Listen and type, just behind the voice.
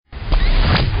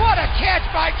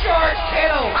George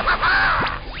Kittle!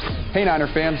 Hey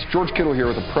Niner fans, George Kittle here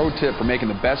with a pro tip for making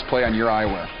the best play on your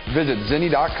eyewear. Visit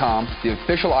Zenni.com, the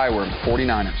official eyewear of the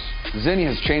 49ers. Zenni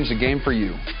has changed the game for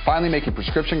you, finally making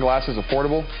prescription glasses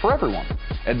affordable for everyone.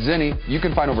 At Zenni, you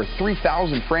can find over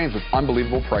 3,000 frames with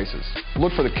unbelievable prices.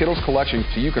 Look for the Kittles collection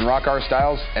so you can rock our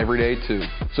styles every day too.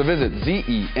 So visit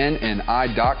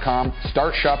Zenni.com,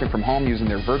 start shopping from home using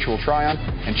their virtual try-on,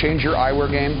 and change your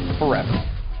eyewear game forever.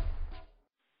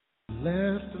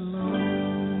 Left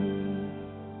alone,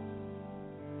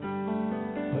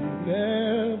 but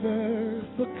never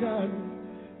forgotten,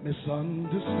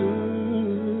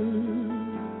 misunderstood.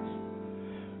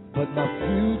 But my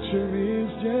future is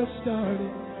just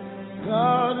starting.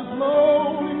 God is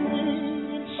molding me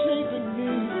and shaping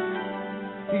me.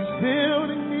 He's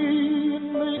building me and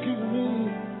making me.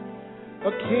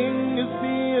 A king is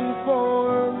being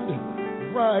formed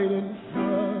right in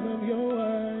front of your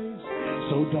eyes.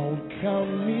 So don't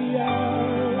count me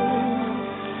out.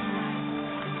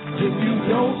 If you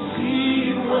don't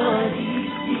see what he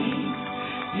sees,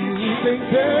 you can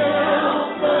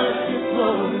tell but his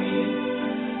glory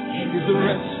is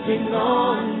resting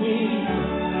on me.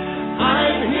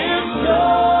 I'm his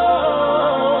choice.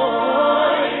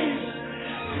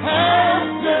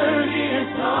 After his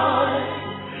heart,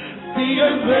 the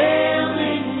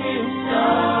unveiling is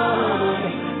done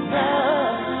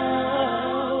now.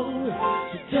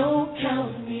 So don't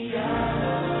count me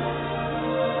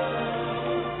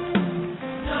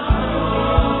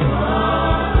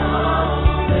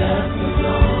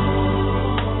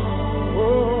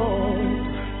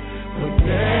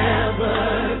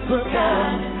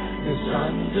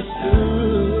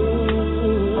understood,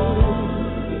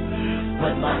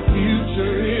 but my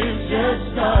future is just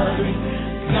starting.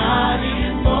 God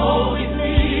is molding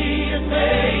me and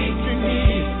making me.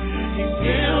 He's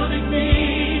building me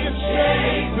and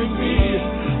shaping me.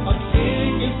 A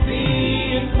king is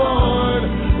being born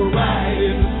right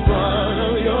in front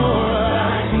of your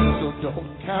eyes. So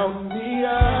don't count me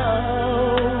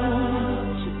out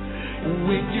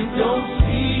when you don't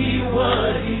see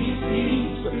what he sees.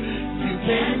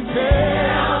 Can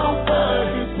tell but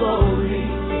his glory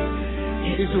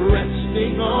is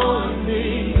resting on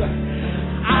me.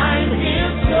 I'm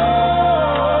his choice.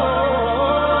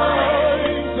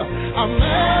 I'm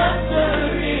after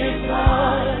his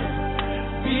heart.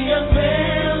 The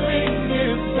unveiling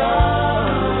is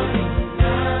done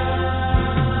now.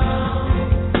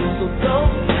 So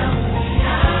don't count me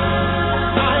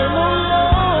out. I'm no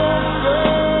longer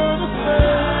the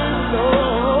same no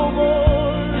more.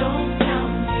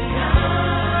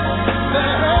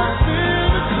 There has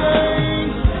been a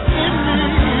change in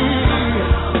me,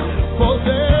 for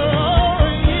there are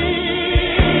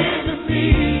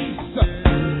enemies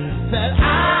that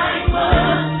I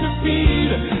must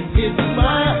defeat. It's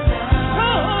my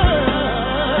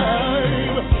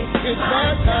time. It's my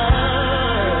time.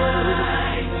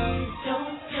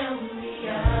 Don't count me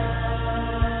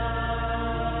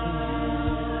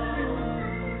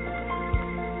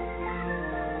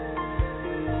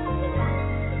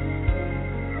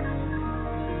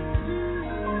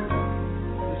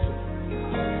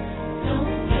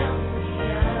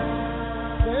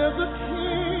There's a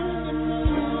king in me,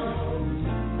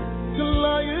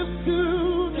 Goliath to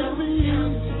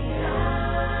defeat,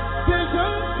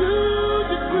 vision to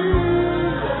decree.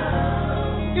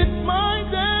 It's my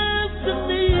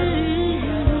destiny.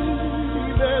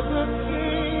 There's a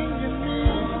king in me,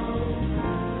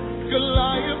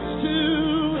 Goliath to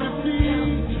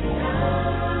defeat,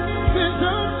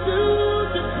 vision to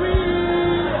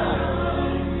decree.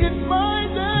 It's my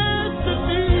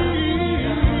destiny.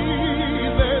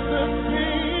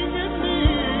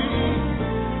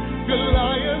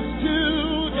 Goliath to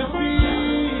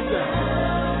defeat,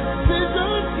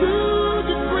 vision to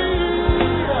decree.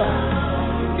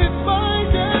 It's my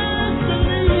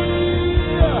destiny.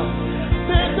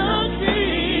 There's a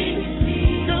king,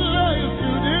 Goliath to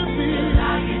defeat,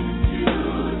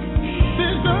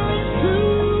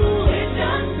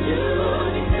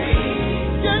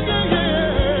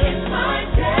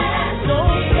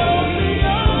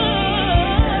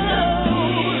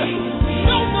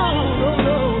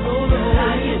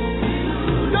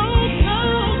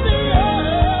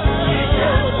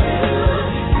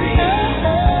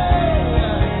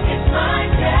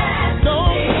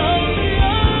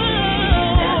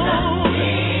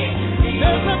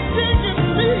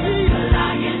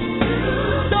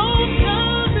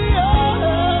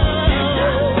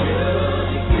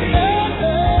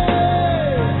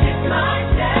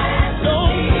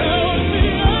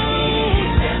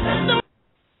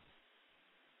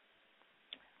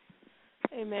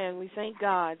 Amen. We thank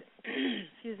God,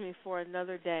 excuse me, for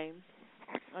another day,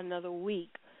 another week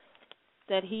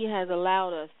that He has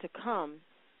allowed us to come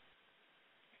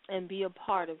and be a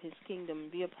part of His kingdom,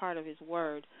 be a part of His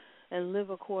word, and live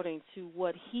according to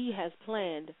what He has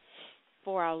planned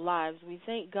for our lives. We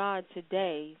thank God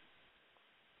today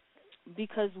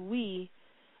because we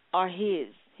are His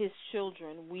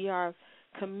children. We are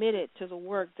committed to the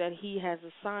work that He has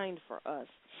assigned for us.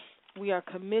 We are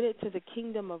committed to the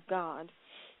kingdom of God.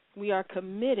 We are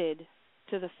committed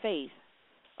to the faith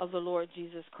of the Lord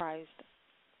Jesus Christ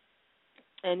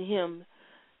and Him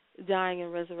dying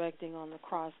and resurrecting on the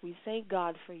cross. We thank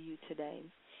God for you today.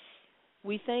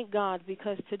 We thank God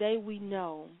because today we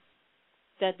know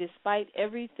that despite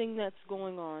everything that's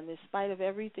going on, despite of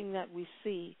everything that we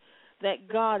see, that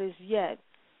God is yet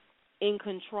in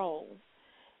control.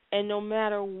 And no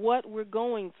matter what we're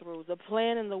going through, the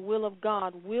plan and the will of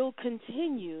God will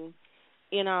continue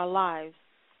in our lives.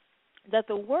 That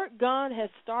the work God has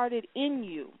started in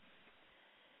you,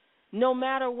 no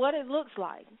matter what it looks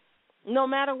like, no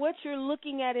matter what you're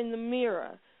looking at in the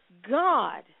mirror,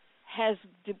 God has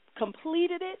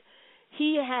completed it.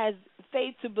 He has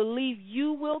faith to believe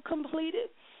you will complete it.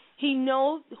 He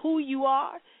knows who you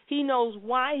are. He knows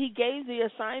why He gave the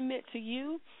assignment to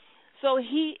you. So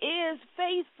He is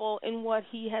faithful in what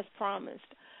He has promised.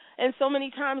 And so many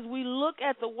times we look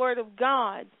at the Word of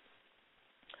God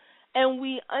and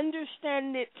we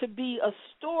understand it to be a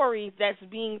story that's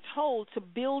being told to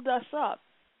build us up.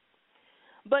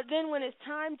 But then when it's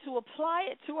time to apply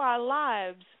it to our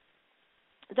lives,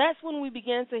 that's when we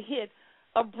begin to hit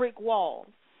a brick wall.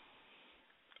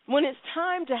 When it's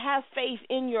time to have faith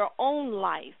in your own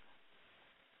life,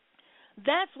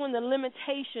 that's when the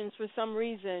limitations for some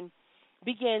reason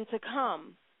begin to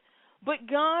come. But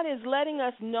God is letting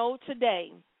us know today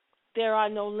there are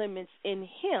no limits in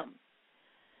Him.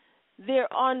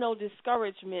 There are no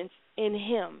discouragements in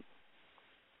Him.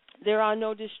 There are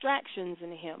no distractions in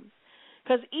Him.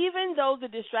 Because even though the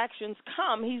distractions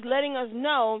come, He's letting us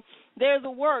know there's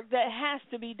a work that has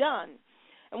to be done.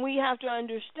 And we have to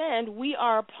understand we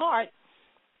are a part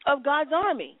of God's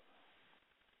army.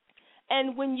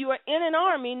 And when you are in an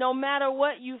army, no matter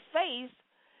what you face,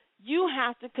 you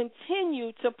have to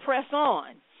continue to press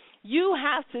on. You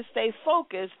have to stay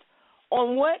focused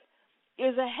on what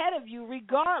is ahead of you,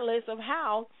 regardless of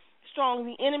how strong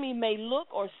the enemy may look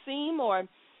or seem or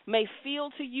may feel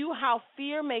to you, how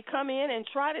fear may come in and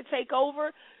try to take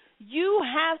over. You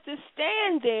have to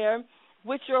stand there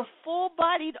with your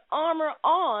full-bodied armor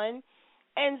on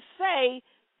and say,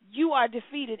 you are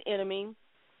defeated, enemy.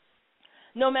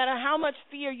 No matter how much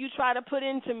fear you try to put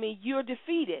into me, you're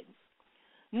defeated.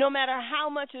 No matter how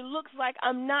much it looks like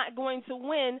I'm not going to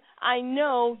win, I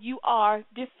know you are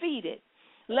defeated.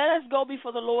 Let us go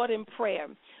before the Lord in prayer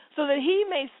so that He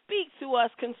may speak to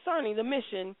us concerning the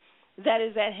mission that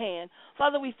is at hand.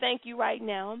 Father, we thank You right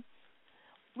now.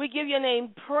 We give Your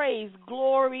name praise,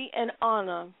 glory, and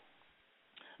honor.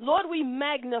 Lord, we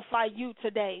magnify You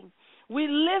today. We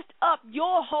lift up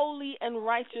Your holy and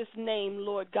righteous name,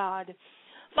 Lord God.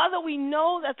 Father, we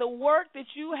know that the work that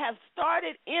You have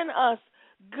started in us,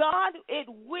 God, it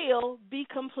will be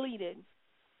completed.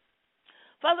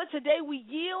 Father, today we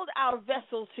yield our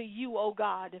vessel to You, O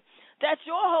God, that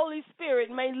Your Holy Spirit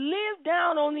may live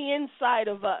down on the inside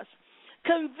of us,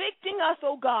 convicting us,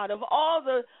 O God, of all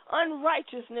the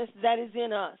unrighteousness that is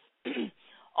in us,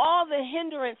 all the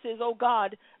hindrances, O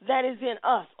God, that is in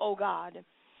us, O God.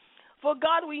 For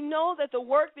God, we know that the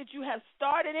work that You have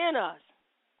started in us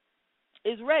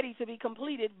is ready to be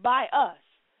completed by us.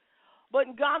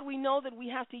 But God, we know that we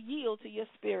have to yield to Your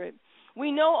Spirit.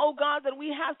 We know, oh God, that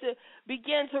we have to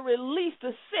begin to release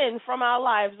the sin from our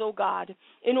lives, oh God,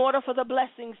 in order for the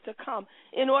blessings to come,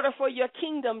 in order for Your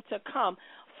kingdom to come.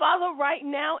 Father, right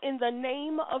now, in the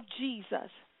name of Jesus,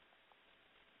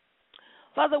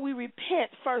 Father, we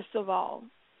repent, first of all,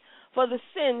 for the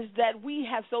sins that we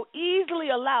have so easily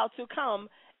allowed to come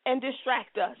and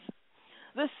distract us.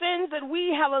 The sins that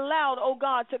we have allowed, oh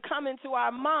God, to come into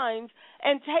our minds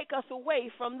and take us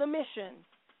away from the mission.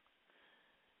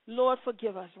 Lord,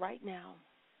 forgive us right now.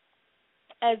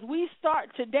 As we start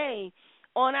today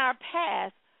on our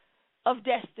path of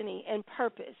destiny and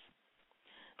purpose,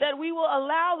 that we will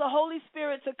allow the Holy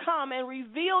Spirit to come and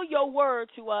reveal Your word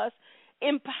to us,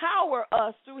 empower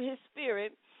us through His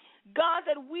Spirit, God,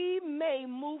 that we may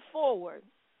move forward.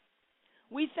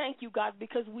 We thank You, God,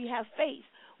 because we have faith.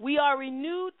 We are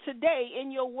renewed today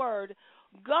in Your word.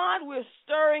 God, we're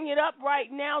stirring it up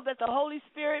right now that the Holy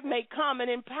Spirit may come and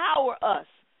empower us.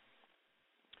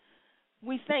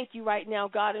 We thank You right now,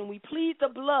 God, and we plead the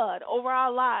blood over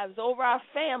our lives, over our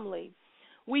family.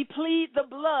 We plead the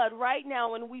blood right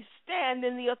now, and we stand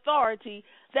in the authority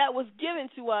that was given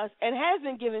to us and has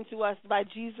been given to us by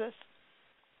Jesus.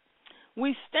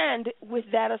 We stand with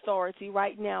that authority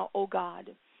right now, oh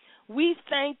God. We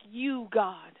thank you,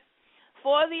 God,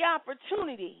 for the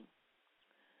opportunity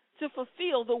to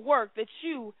fulfill the work that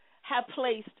you have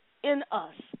placed in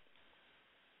us.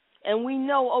 And we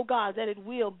know, oh God, that it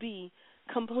will be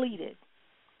completed.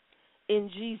 In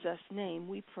Jesus' name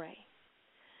we pray.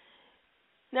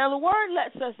 Now the word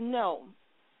lets us know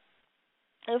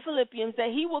in Philippians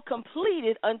that he will complete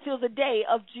it until the day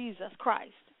of Jesus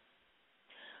Christ.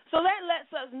 So that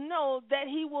lets us know that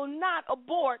he will not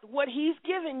abort what he's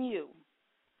given you.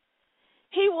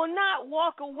 He will not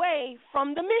walk away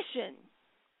from the mission.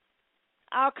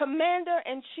 Our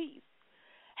commander-in-chief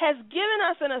has given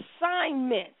us an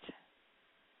assignment.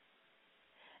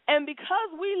 And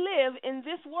because we live in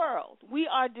this world, we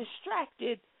are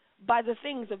distracted by the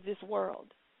things of this world.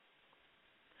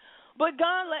 But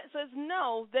God lets us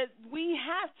know that we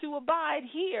have to abide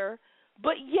here,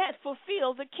 but yet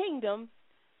fulfill the kingdom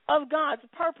of God's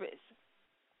purpose.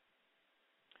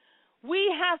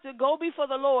 We have to go before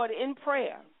the Lord in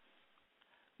prayer.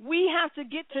 We have to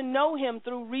get to know him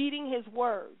through reading his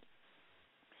word.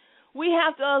 We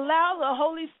have to allow the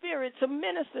Holy Spirit to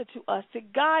minister to us, to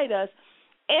guide us,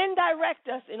 and direct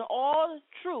us in all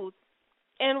truth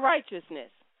and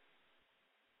righteousness.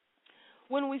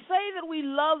 When we say that we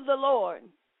love the Lord,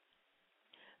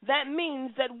 that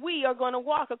means that we are going to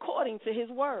walk according to his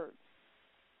word.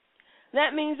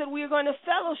 That means that we are going to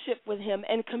fellowship with him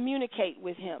and communicate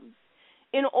with him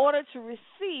in order to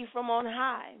receive from on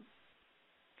high.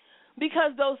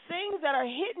 Because those things that are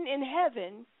hidden in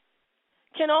heaven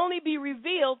can only be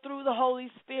revealed through the Holy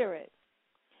Spirit.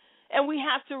 And we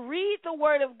have to read the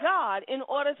Word of God in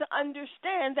order to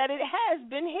understand that it has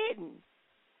been hidden.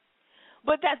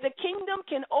 But that the kingdom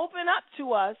can open up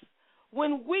to us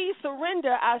when we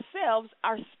surrender ourselves,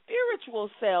 our spiritual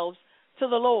selves, to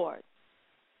the Lord.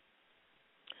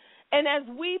 And as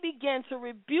we begin to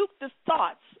rebuke the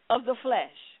thoughts of the flesh,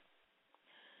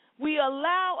 we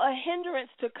allow a hindrance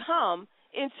to come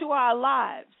into our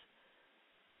lives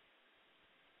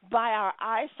by our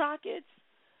eye sockets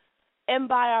and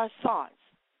by our thoughts.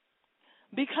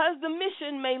 Because the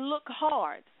mission may look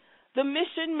hard, the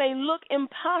mission may look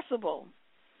impossible,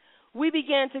 we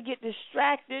begin to get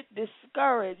distracted,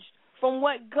 discouraged from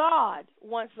what God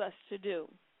wants us to do.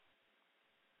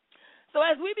 So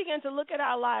as we begin to look at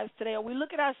our lives today, or we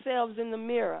look at ourselves in the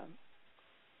mirror,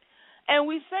 and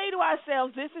we say to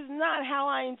ourselves, this is not how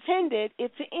I intended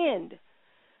it to end.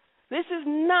 This is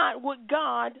not what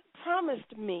God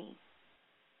promised me.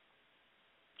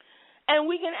 And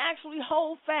we can actually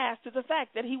hold fast to the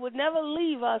fact that he would never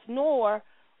leave us, nor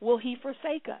will he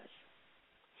forsake us.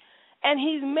 And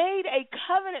he's made a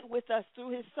covenant with us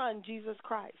through his Son, Jesus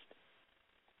Christ.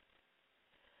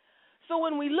 So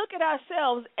when we look at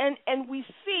ourselves and we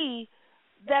see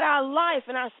that our life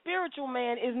and our spiritual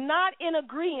man is not in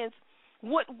agreement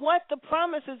with what the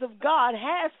promises of God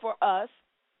has for us,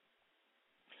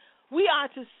 we are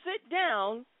to sit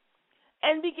down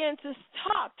and begin to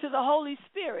talk to the Holy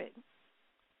Spirit.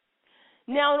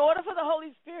 Now, in order for the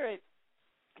Holy Spirit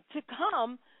to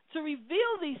come to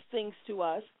reveal these things to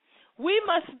us, we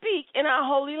must speak in our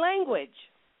holy language.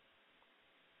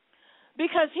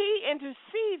 Because he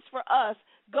intercedes for us,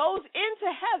 goes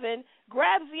into heaven,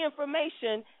 grabs the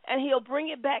information, and he'll bring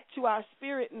it back to our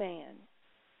spirit man.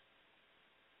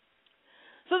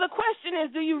 So the question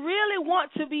is, do you really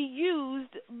want to be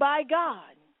used by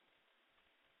God?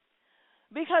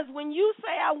 Because when you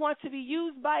say, I want to be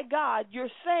used by God, you're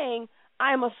saying,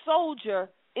 I'm a soldier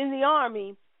in the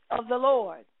army of the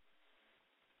Lord.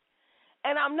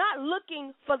 And I'm not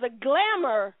looking for the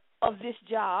glamour of this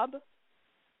job,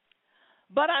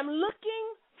 but I'm looking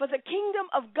for the kingdom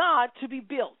of God to be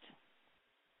built.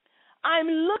 I'm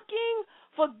looking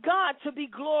for God to be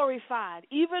glorified,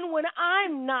 even when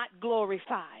I'm not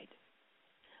glorified.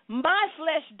 My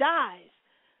flesh dies,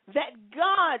 that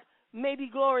God may be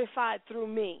glorified through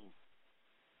me.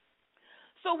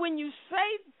 So when you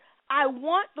say, I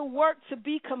want the work to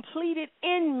be completed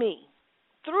in me,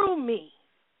 through me,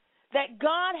 that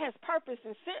God has purposed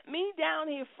and sent me down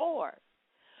here for,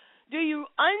 do you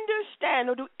understand,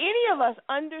 or do any of us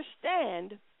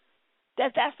understand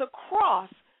that that's a cross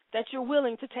that you're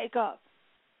willing to take up?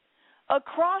 A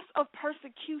cross of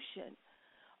persecution,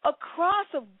 a cross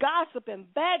of gossip and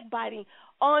backbiting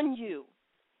on you,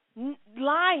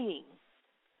 lying.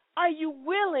 Are you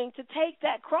willing to take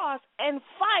that cross and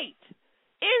fight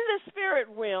in the spirit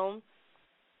realm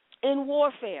in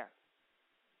warfare?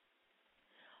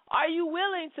 Are you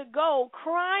willing to go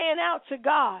crying out to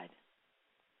God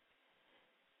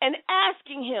and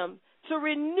asking him to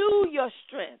renew your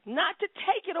strength, not to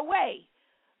take it away,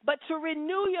 but to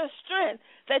renew your strength,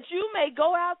 that you may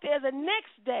go out there the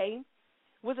next day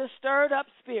with a stirred up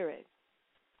spirit?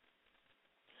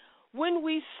 When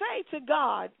we say to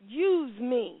God, use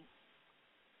me,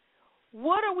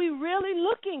 what are we really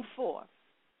looking for?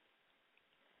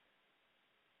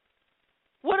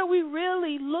 What are we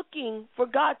really looking for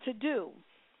God to do?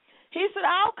 He said,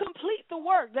 I'll complete the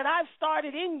work that I've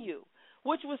started in you,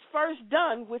 which was first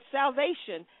done with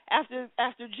salvation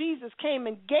after Jesus came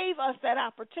and gave us that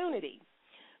opportunity.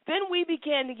 Then we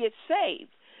began to get saved.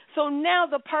 So now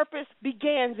the purpose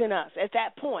begins in us at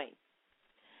that point.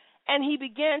 And he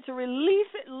began to release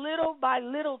it little by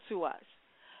little to us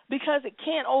because it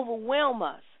can't overwhelm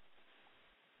us.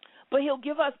 But he'll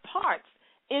give us parts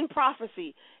in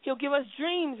prophecy. He'll give us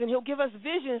dreams and he'll give us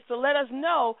visions to let us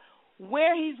know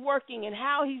where he's working and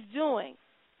how he's doing.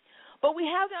 But we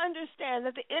have to understand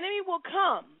that the enemy will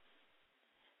come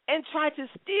and try to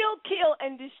steal, kill,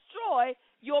 and destroy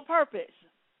your purpose.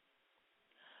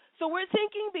 So we're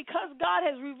thinking because God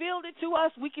has revealed it to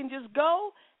us, we can just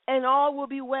go and all will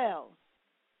be well.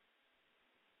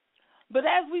 But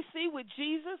as we see with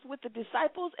Jesus, with the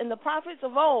disciples and the prophets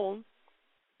of old,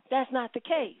 that's not the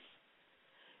case.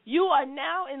 You are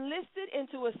now enlisted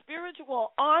into a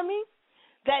spiritual army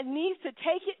that needs to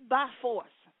take it by force.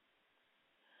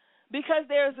 Because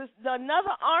there's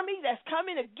another army that's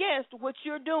coming against what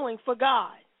you're doing for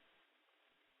God.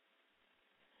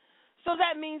 So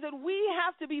that means that we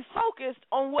have to be focused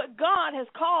on what God has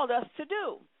called us to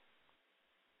do.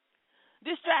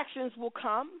 Distractions will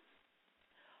come,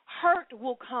 hurt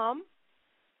will come,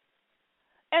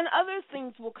 and other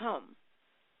things will come.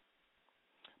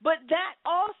 But that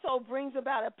also brings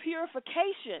about a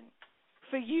purification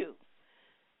for you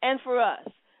and for us.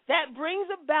 That brings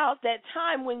about that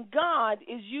time when God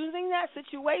is using that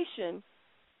situation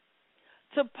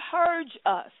to purge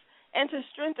us and to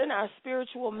strengthen our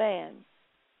spiritual man.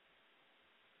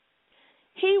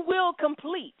 He will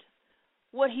complete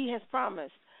what he has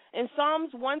promised. In Psalms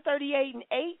 138 and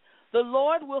 8, the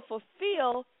Lord will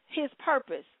fulfill his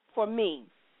purpose for me.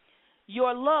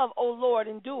 Your love, O Lord,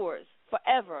 endures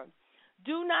forever.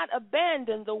 Do not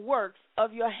abandon the works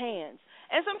of your hands.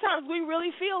 And sometimes we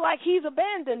really feel like he's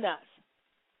abandoned us.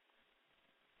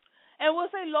 And we'll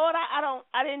say, Lord,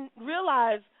 I didn't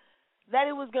realize that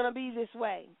it was going to be this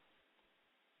way.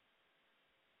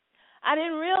 I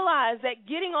didn't realize that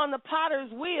getting on the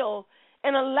potter's wheel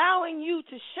and allowing you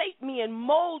to shape me and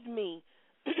mold me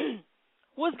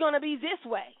was going to be this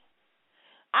way.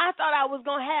 I thought I was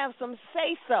going to have some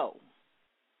say-so.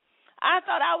 I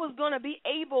thought I was going to be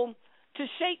able to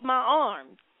shape my arm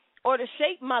or to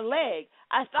shape my leg.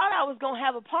 I thought I was going to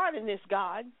have a part in this,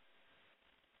 God.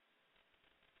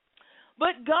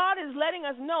 But God is letting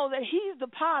us know that he's the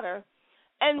potter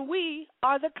and we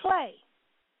are the clay.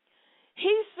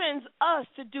 He sends us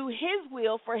to do his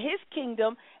will for his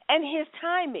kingdom and his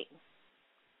timing.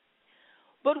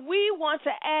 But we want to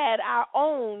add our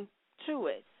own to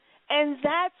it. And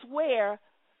that's where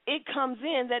it comes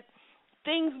in, that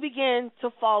things begin to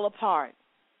fall apart.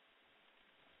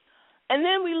 And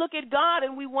then we look at God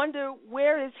and we wonder,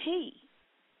 where is he?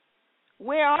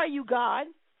 Where are you, God?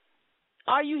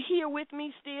 Are you here with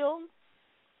me still?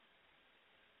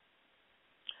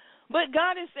 But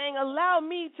God is saying, allow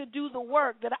me to do the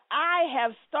work that I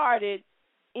have started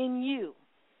in you.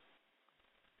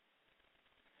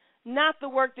 Not the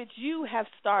work that you have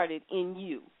started in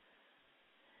you.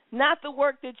 Not the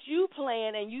work that you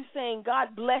plan and you saying, God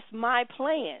bless my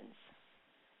plans,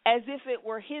 as if it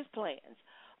were his plans.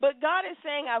 But God is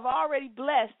saying, I've already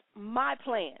blessed my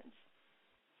plans.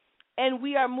 And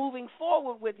we are moving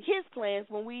forward with his plans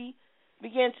when we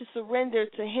begin to surrender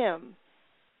to him.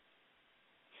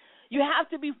 You have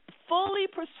to be fully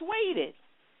persuaded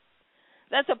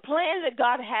that the plan that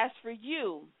God has for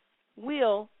you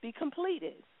will be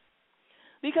completed.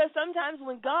 Because sometimes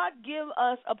when God gives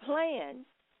us a plan,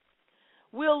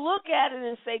 we'll look at it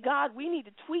and say, God, we need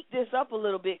to tweak this up a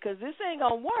little bit because this ain't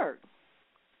going to work.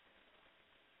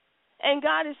 And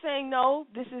God is saying, no,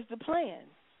 this is the plan.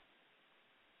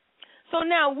 So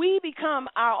now we become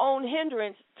our own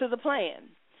hindrance to the plan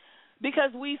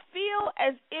because we feel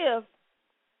as if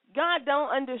God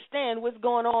don't understand what's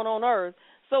going on earth,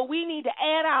 so we need to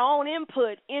add our own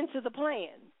input into the plan.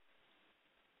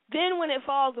 Then when it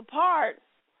falls apart,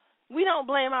 we don't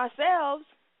blame ourselves.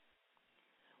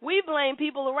 We blame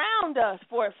people around us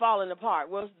for it falling apart.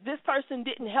 Well, this person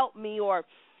didn't help me, or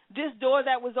this door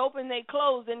that was open, they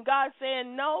closed. And God's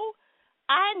saying, no,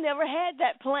 I never had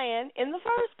that plan in the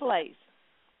first place.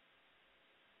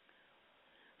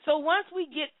 So once we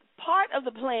get part of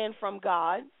the plan from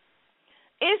God,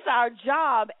 it's our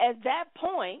job at that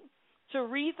point to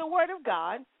read the Word of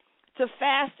God, to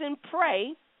fast and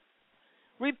pray,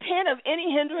 repent of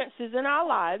any hindrances in our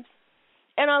lives,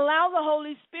 and allow the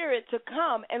Holy Spirit to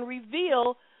come and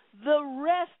reveal the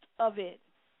rest of it.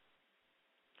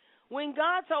 When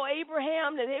God told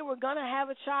Abraham that they were going to have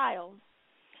a child,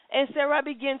 and Sarah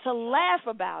began to laugh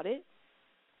about it,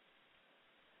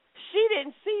 she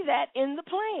didn't see that in the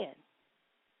plan.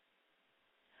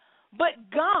 But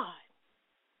God,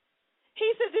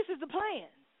 he said, this is the plan.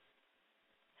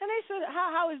 And they said,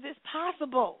 how is this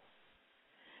possible?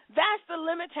 That's the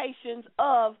limitations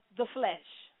of the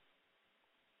flesh.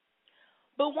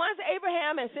 But once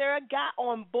Abraham and Sarah got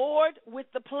on board with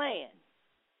the plan,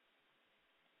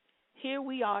 here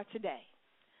we are today,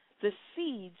 the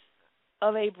seeds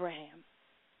of Abraham.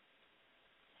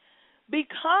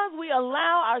 Because we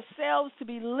allow ourselves to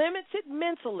be limited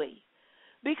mentally,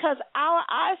 because our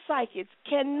eyesight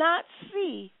cannot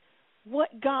see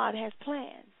what God has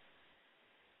planned.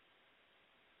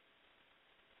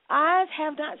 Eyes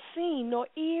have not seen, nor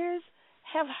ears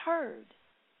have heard.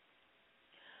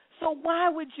 So why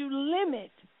would you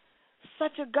limit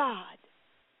such a God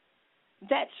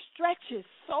that stretches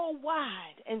so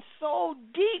wide and so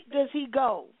deep does he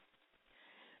go,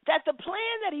 that the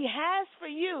plan that he has for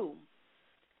you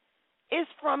is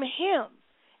from him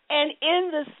and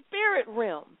in the spirit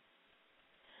realm?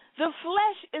 The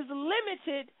flesh is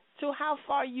limited to how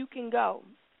far you can go.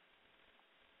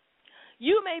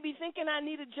 You may be thinking, I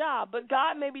need a job, but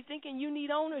God may be thinking you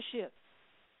need ownership.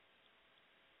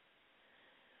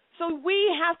 So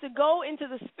we have to go into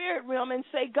the spirit realm and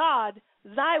say, God,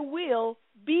 thy will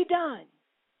be done.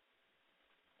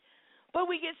 But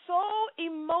we get so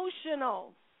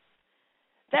emotional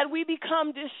that we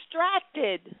become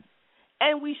distracted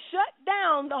and we shut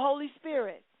down the Holy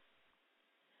Spirit.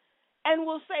 And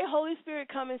we'll say, Holy Spirit,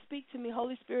 come and speak to me.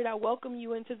 Holy Spirit, I welcome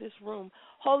you into this room.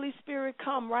 Holy Spirit,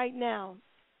 come right now.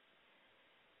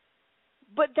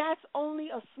 But that's only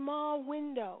a small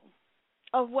window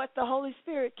of what the Holy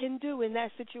Spirit can do in that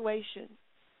situation.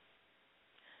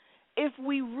 If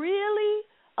we really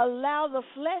allow the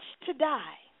flesh to die,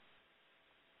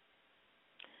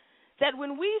 that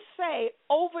when we say,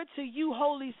 over to you,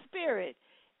 Holy Spirit,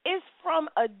 it's from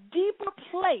a deeper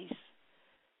place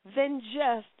than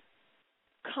just,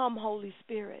 come, Holy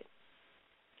Spirit.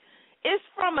 It's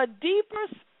from a deeper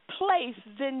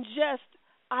place than just,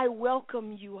 I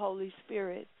welcome you, Holy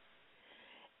Spirit.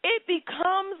 It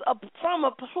becomes from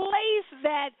a place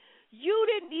that you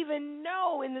didn't even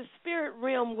know in the spirit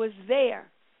realm was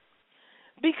there,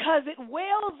 because it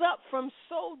wells up from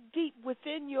so deep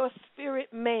within your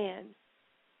spirit man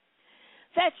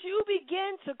that you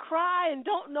begin to cry and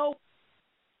don't know,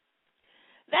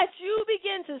 that you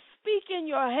begin to speak in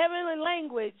your heavenly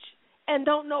language and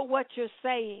don't know what you're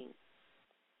saying,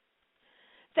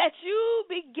 that you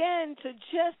begin to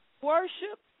just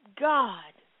worship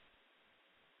God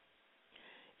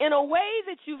in a way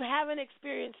that you haven't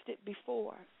experienced it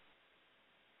before,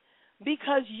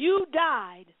 because you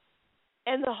died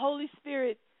and the Holy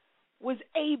Spirit was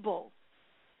able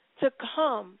to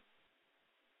come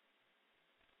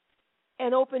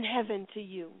and open heaven to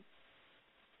you.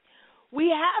 We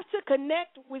have to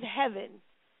connect with heaven.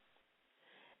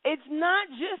 It's not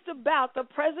just about the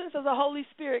presence of the Holy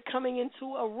Spirit coming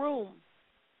into a room.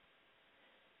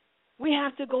 We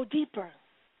have to go deeper.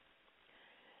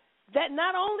 That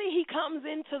not only he comes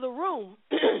into the room,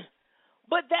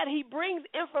 but that he brings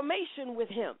information with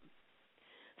him,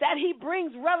 that he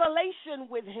brings revelation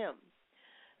with him,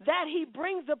 that he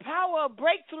brings the power of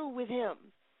breakthrough with him.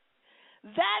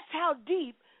 That's how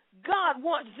deep God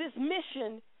wants this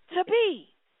mission to be.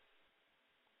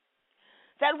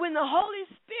 That when the Holy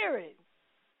Spirit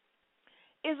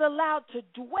is allowed to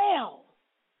dwell,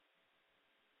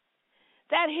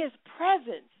 that his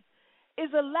presence is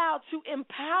allowed to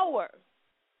empower,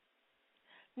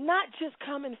 not just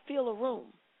come and fill a room,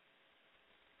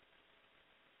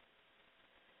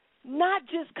 not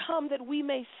just come that we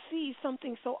may see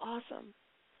something so awesome,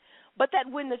 but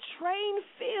that when the train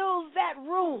fills that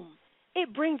room,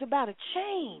 it brings about a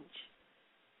change.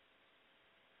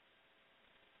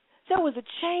 There was a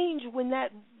change when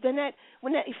that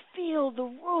it filled the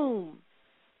room.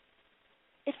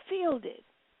 It filled it.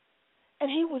 And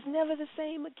he was never the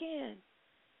same again.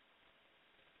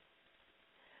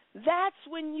 That's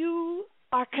when you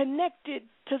are connected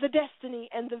to the destiny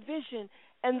and the vision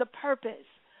and the purpose.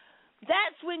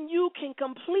 That's when you can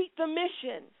complete the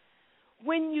mission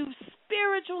when you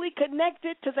spiritually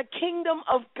connected to the kingdom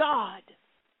of God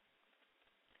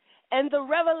and the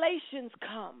revelations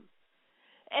come,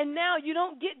 and now you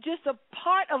don't get just a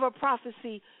part of a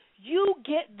prophecy, you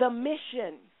get the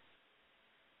mission.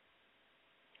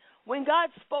 When God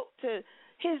spoke to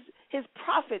his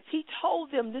prophets, he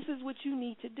told them, this is what you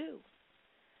need to do.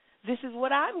 This is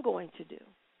what I'm going to do.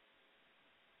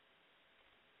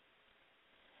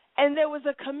 And there was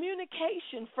a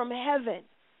communication from heaven.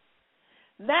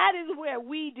 That is where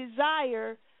we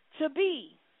desire to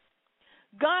be.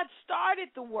 God started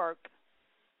the work,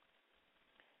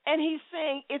 and he's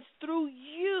saying it's through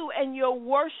you and your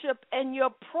worship and your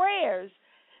prayers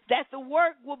that the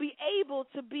work will be able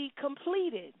to be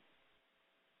completed.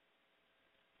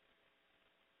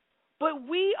 But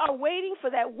we are waiting for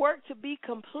that work to be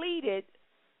completed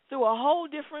through a whole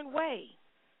different way.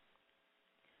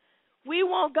 We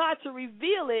want God to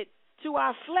reveal it to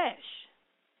our flesh.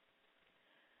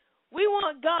 We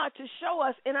want God to show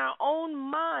us in our own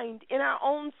mind, in our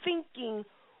own thinking,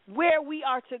 where we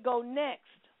are to go next.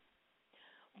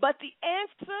 But the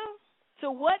answer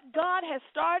to what God has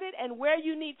started and where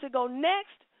you need to go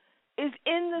next is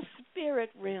in the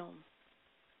spirit realm.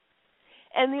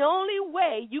 And the only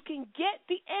way you can get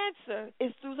the answer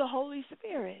is through the Holy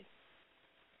Spirit.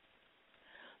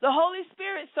 The Holy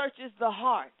Spirit searches the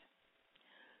heart.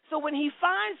 So when he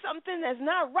finds something that's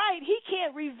not right, he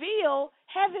can't reveal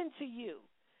heaven to you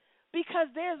because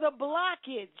there's a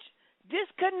blockage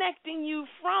disconnecting you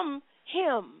from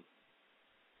him.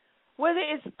 Whether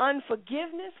it's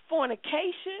unforgiveness,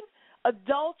 fornication,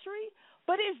 adultery,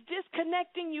 but it's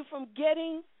disconnecting you from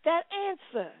getting that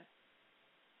answer.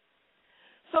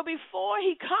 So before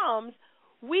he comes,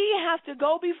 we have to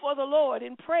go before the Lord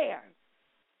in prayer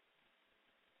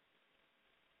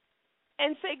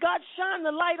and say, God, shine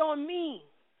the light on me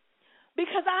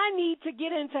because I need to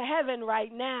get into heaven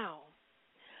right now.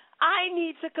 I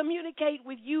need to communicate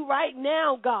with you right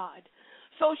now, God.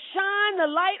 So shine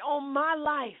the light on my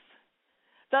life,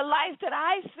 the life that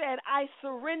I said I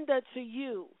surrender to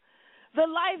you, the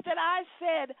life that I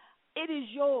said it is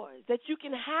yours, that you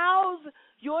can house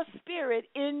your spirit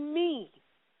in me.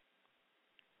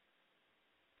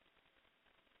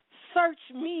 Search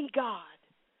me, God,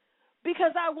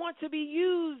 because I want to be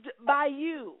used by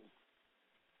you.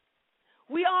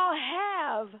 We all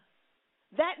have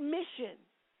that mission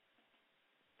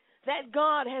that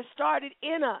God has started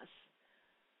in us,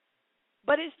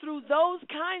 but it's through those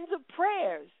kinds of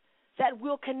prayers that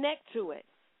we'll connect to it.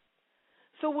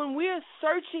 So when we're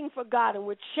searching for God and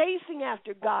we're chasing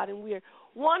after God and we're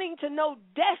wanting to know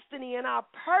destiny and our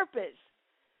purpose,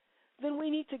 then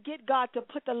we need to get God to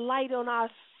put the light on our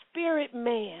spirit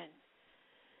man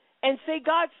and say,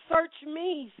 God, search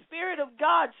me. Spirit of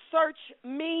God, search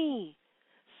me.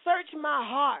 Search my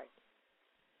heart.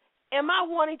 Am I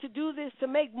wanting to do this to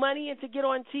make money and to get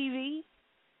on TV?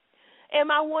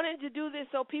 Am I wanting to do this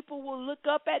so people will look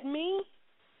up at me?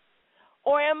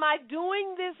 Or am I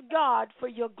doing this, God, for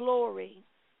your glory?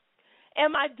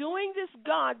 Am I doing this,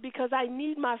 God, because I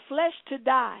need my flesh to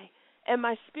die and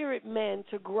my spirit man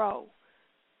to grow?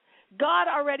 God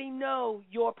already knows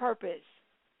your purpose.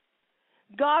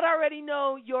 God already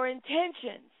knows your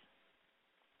intentions.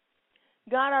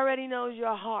 God already knows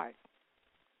your heart.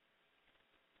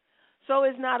 So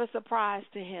it's not a surprise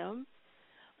to him,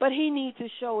 but he needs to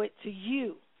show it to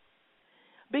you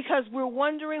because we're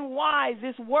wondering why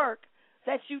this work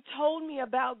that you told me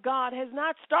about, God, has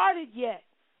not started yet,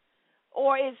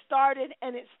 or it started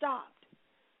and it stopped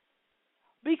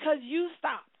because you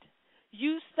stopped.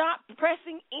 You stopped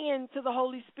pressing in to the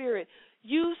Holy Spirit.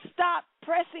 You stopped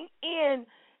pressing in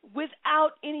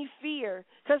without any fear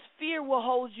because fear will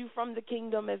hold you from the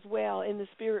kingdom as well in the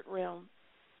spirit realm.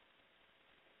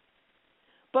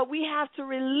 But we have to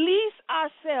release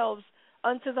ourselves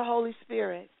unto the Holy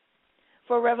Spirit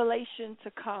for revelation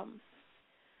to come.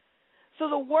 So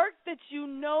the work that you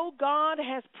know God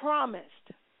has promised,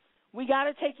 we got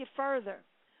to take it further.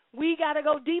 We got to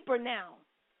go deeper now.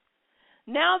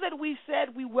 Now that we've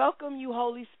said we welcome you,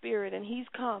 Holy Spirit, and he's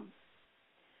come,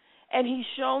 and he's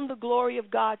shown the glory of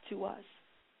God to us.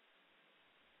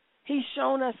 He's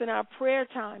shown us in our prayer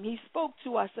time. He spoke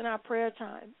to us in our prayer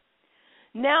time.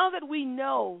 Now that we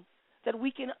know that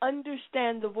we can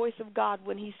understand the voice of God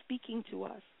when he's speaking to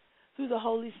us through the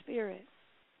Holy Spirit,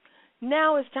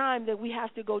 now it's time that we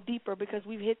have to go deeper because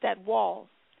we've hit that wall.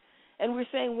 And we're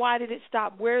saying, why did it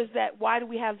stop? Where is that? Why do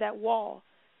we have that wall?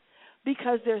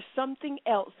 Because there's something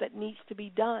else that needs to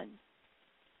be done.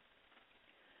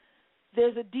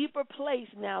 There's a deeper place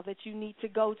now that you need to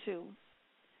go to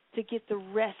get the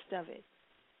rest of it.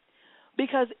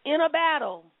 Because in a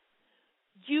battle,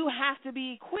 you have to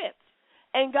be equipped.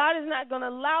 And God is not going to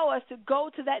allow us to go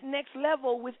to that next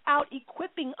level without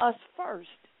equipping us first.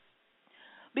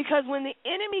 Because when the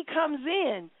enemy comes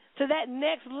in to that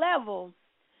next level,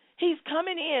 he's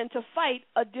coming in to fight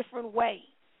a different way.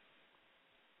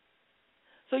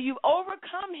 So you've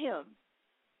overcome him.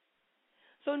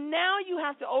 So now you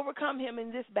have to overcome him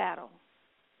in this battle.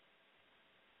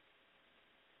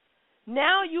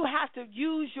 Now you have to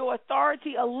use your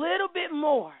authority a little bit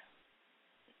more.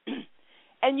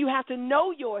 And you have to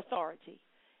know your authority.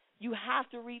 You have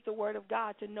to read the Word of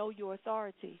God to know your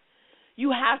authority.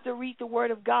 You have to read the Word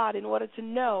of God in order to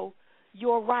know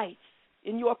your rights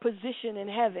in your position in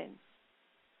heaven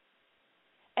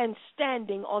and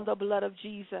standing on the blood of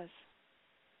Jesus.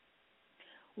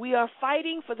 We are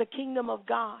fighting for the kingdom of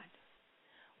God.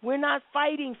 We're not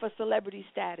fighting for celebrity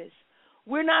status.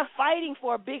 We're not fighting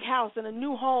for a big house and a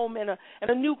new home and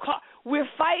a new car. We're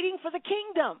fighting for the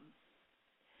kingdom.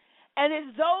 And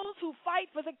it's those who fight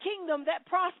for the kingdom that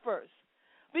prospers.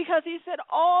 Because he said,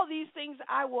 all these things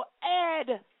I will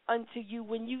add unto you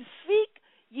when you seek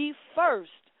ye first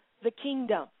the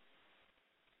kingdom.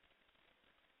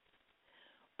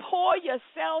 Pour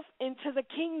yourself into the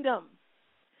kingdom.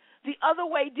 The other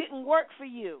way didn't work for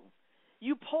you.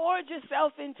 You poured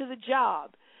yourself into the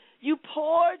job. You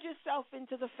poured yourself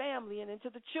into the family and into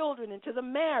the children, into the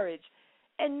marriage.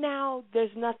 And now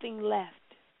there's nothing left.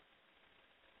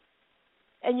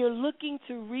 And you're looking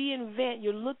to reinvent.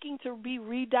 You're looking to be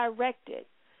redirected.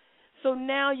 So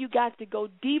now you got to go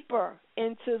deeper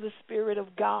into the Spirit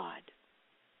of God.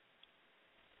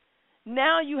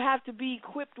 Now you have to be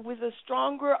equipped with a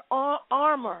stronger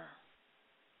armor.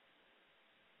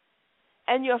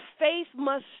 And your faith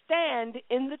must stand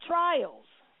in the trials.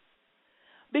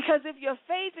 Because if your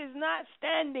faith is not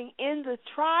standing in the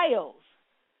trials,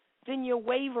 then you're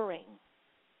wavering.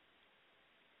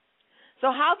 So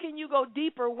how can you go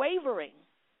deeper wavering?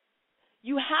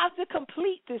 You have to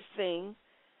complete this thing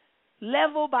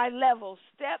level by level,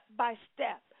 step by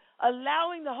step,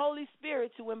 allowing the Holy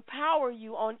Spirit to empower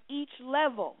you on each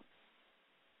level.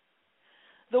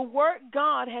 The work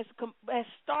God has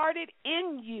started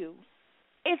in you,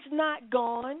 it's not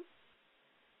gone.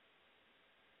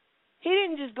 He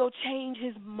didn't just go change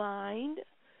his mind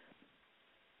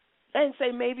and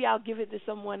say, maybe I'll give it to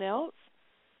someone else.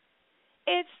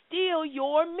 It's still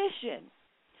your mission,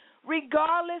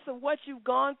 regardless of what you've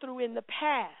gone through in the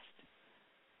past,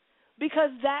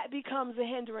 because that becomes a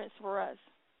hindrance for us.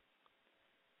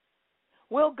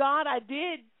 Well, God, I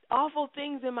did awful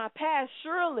things in my past.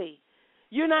 Surely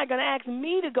you're not going to ask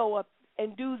me to go up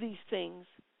and do these things.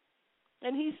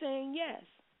 And he's saying yes.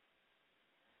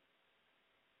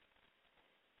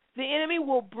 The enemy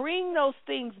will bring those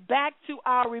things back to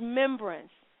our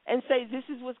remembrance and say, this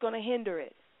is what's going to hinder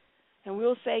it. And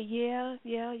we'll say, yeah,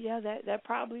 that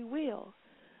probably will.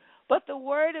 But the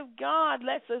Word of God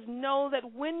lets us know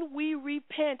that when we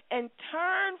repent and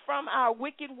turn from our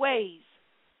wicked ways,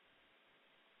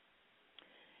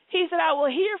 he said, I will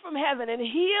hear from heaven and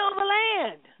heal the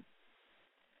land.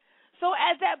 So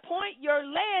at that point, your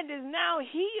land is now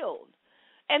healed.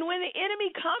 And when the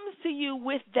enemy comes to you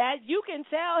with that, you can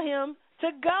tell him to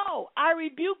go. I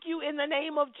rebuke you in the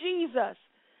name of Jesus.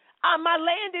 My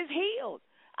land is healed.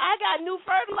 I got new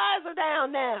fertilizer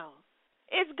down now.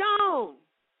 It's gone.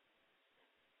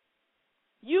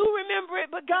 You remember it,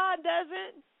 but God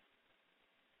doesn't.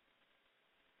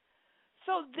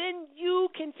 So then you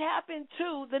can tap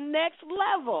into the next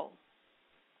level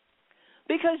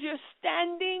because you're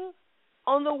standing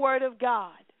on the Word of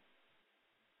God.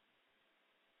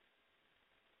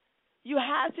 You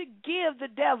have to give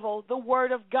the devil the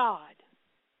Word of God.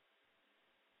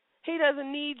 He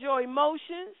doesn't need your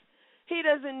emotions. He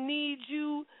doesn't need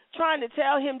you trying to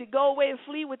tell him to go away and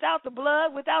flee without the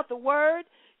blood, without the Word.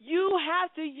 You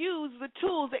have to use the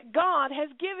tools that God has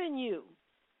given you.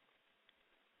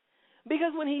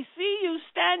 Because when he sees you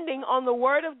standing on the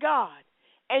Word of God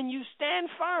and you stand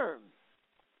firm,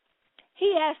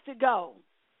 he has to go.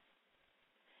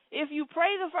 If you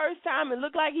pray the first time and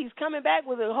look like he's coming back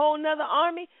with a whole nother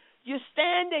army, you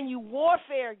stand and you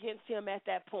warfare against him at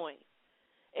that point.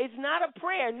 It's not a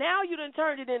prayer. Now you done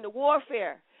turned it into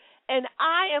warfare. And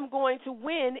I am going to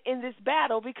win in this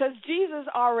battle because Jesus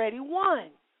already won.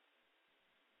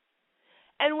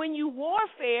 And when you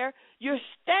warfare, you're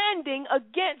standing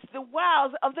against the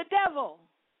wiles of the devil.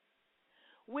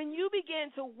 When you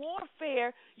begin to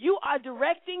warfare, you are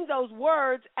directing those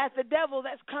words at the devil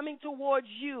that's coming towards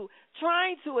you,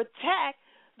 trying to attack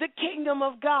the kingdom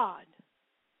of God.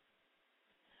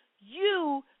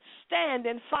 You stand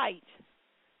and fight,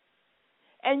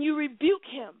 and you rebuke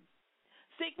him.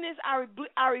 Sickness,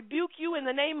 I rebuke you in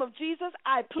the name of Jesus.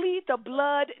 I plead the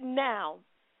blood now.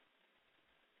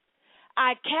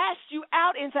 I cast you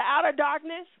out into outer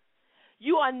darkness.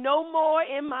 You are no more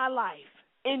in my life.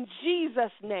 In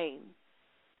Jesus' name.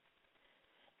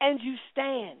 And you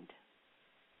stand.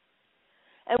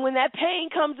 And when that pain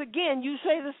comes again, you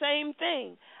say the same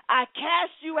thing. I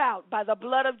cast you out by the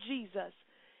blood of Jesus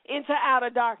into outer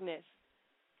darkness.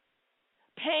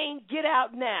 Pain, get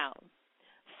out now.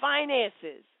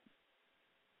 Finances,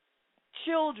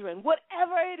 children,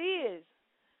 whatever it is,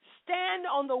 stand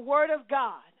on the word of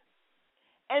God,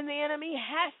 and the enemy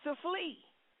has to flee.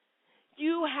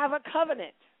 You have a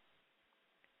covenant.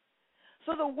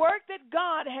 So the work that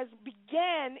God has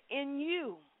began in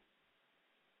you,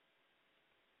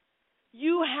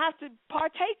 you have to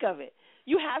partake of it.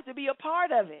 You have to be a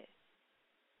part of it.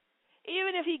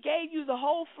 Even if he gave you the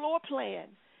whole floor plan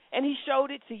and he showed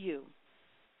it to you.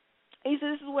 He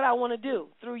said, this is what I want to do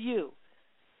through you.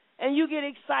 And you get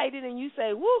excited and you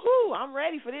say, woohoo, I'm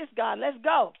ready for this, God. Let's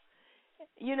go.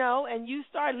 And you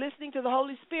start listening to the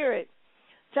Holy Spirit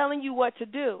telling you what to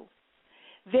do.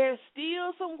 There's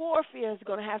still some warfare that's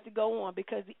going to have to go on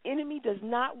because the enemy does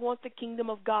not want the kingdom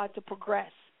of God to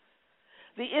progress.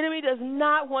 The enemy does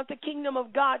not want the kingdom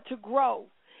of God to grow.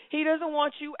 He doesn't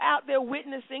want you out there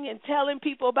witnessing and telling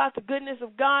people about the goodness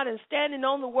of God and standing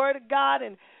on the word of God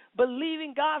and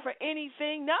believing God for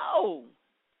anything. No.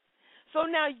 So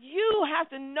now you have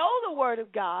to know the word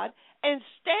of God and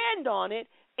stand on it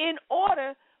in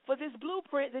order for this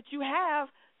blueprint that you have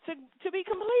to be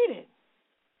completed.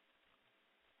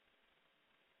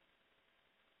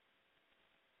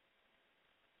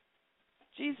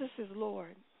 Jesus is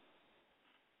Lord.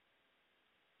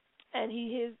 And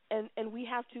he is, and we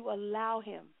have to allow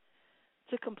him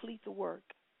to complete the work.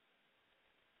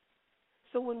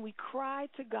 So when we cry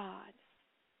to God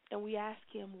and we ask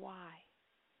him why,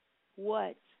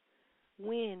 what,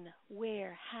 when,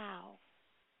 where, how,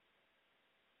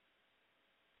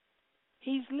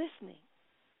 he's listening.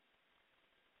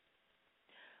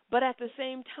 But at the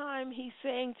same time, he's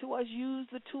saying to us, use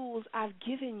the tools I've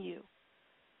given you.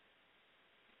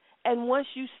 And once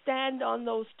you stand on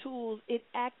those tools, it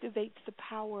activates the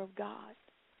power of God.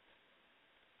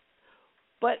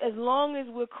 But as long as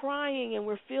we're crying and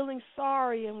we're feeling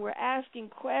sorry and we're asking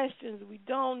questions, we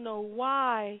don't know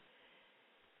why,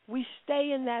 we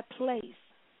stay in that place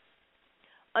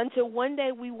until one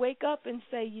day we wake up and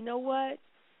say, you know what?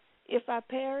 If I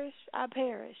perish, I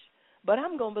perish. But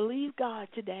I'm going to believe God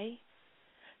today.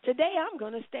 Today I'm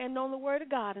going to stand on the word of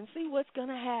God and see what's going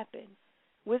to happen.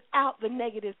 Without the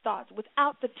negative thoughts,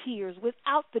 without the tears,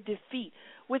 without the defeat,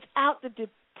 without the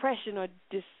depression or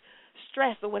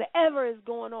distress or whatever is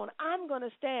going on, I'm going to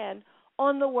stand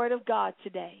on the word of God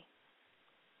today.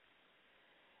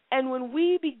 And when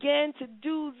we begin to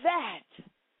do that,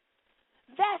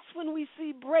 that's when we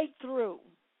see breakthrough.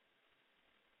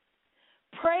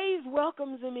 Praise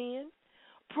welcomes him in.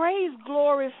 Praise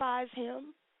glorifies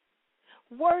him.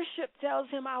 Worship tells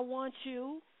him, I want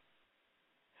you.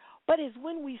 But it's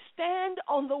when we stand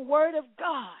on the word of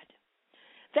God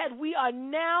that we are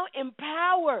now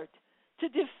empowered to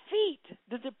defeat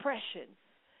the depression,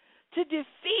 to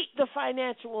defeat the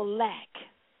financial lack,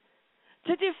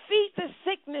 to defeat the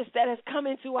sickness that has come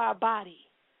into our body.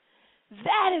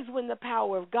 That is when the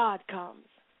power of God comes.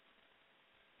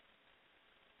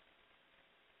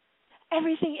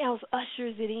 Everything else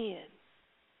ushers it in.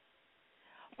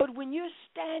 But when you're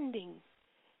standing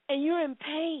and you're in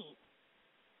pain,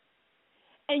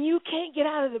 and you can't get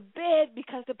out of the bed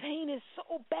because the pain is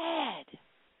so bad,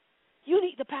 you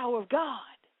need the power of God.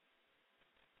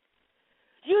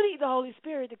 You need the Holy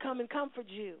Spirit to come and comfort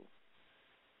you.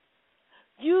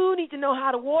 You need to know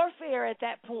how to warfare at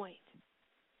that point.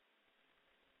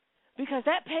 Because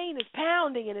that pain is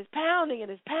pounding and is pounding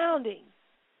and is pounding.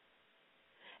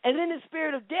 And then the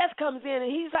spirit of death comes in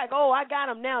and he's like, oh, I got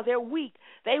them now. They're weak.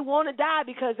 They want to die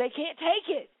because they can't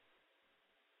take it.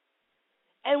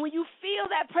 And when you feel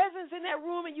that presence in that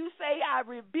room and you say, I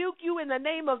rebuke you in the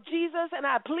name of Jesus and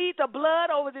I plead the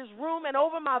blood over this room and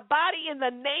over my body in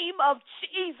the name of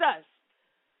Jesus,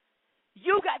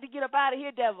 you got to get up out of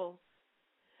here, devil.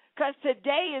 Because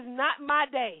today is not my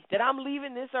day that I'm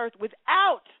leaving this earth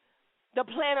without the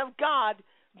plan of God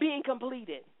being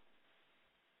completed.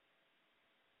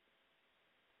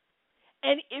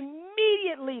 And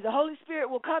immediately the Holy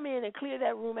Spirit will come in and clear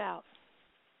that room out.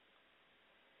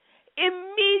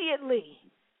 Immediately,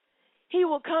 he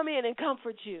will come in and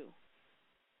comfort you.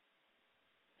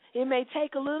 It may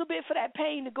take a little bit for that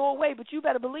pain to go away, but you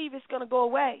better believe it's going to go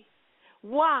away.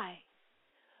 Why?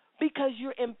 Because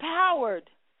you're empowered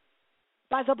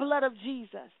by the blood of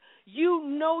Jesus. You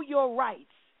know your rights.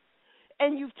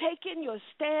 And you've taken your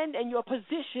stand and your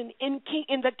position in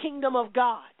the kingdom of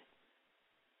God.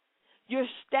 You're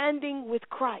standing with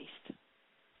Christ.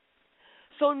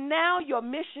 So now your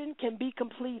mission can be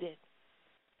completed.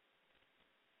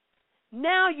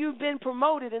 Now you've been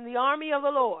promoted in the army of the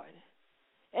Lord,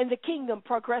 and the kingdom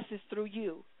progresses through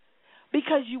you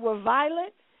because you were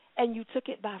violent and you took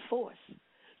it by force.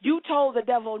 You told the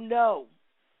devil no,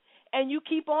 and you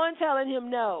keep on telling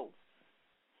him no.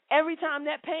 Every time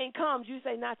that pain comes, you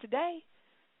say, not today.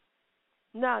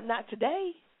 No, not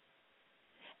today.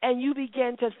 And you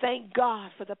begin to thank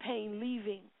God for the pain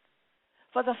leaving,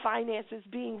 for the finances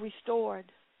being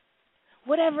restored.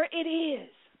 Whatever it is,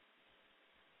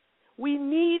 we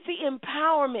need the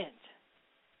empowerment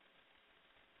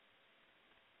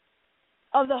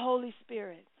of the Holy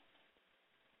Spirit.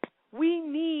 We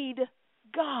need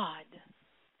God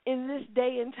in this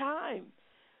day and time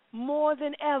more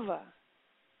than ever.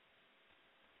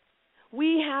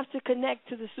 We have to connect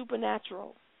to the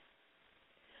supernatural.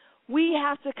 We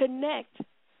have to connect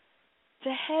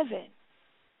to heaven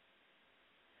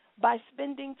by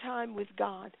spending time with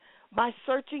God, by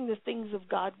searching the things of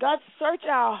God. God, search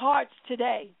our hearts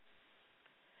today.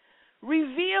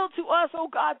 Reveal to us, oh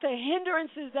God, the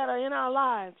hindrances that are in our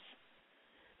lives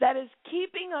that is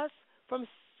keeping us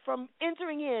from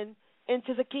entering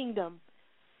into the kingdom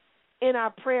in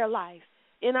our prayer life,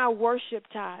 in our worship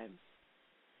time.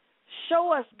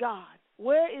 Show us, God,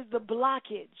 where is the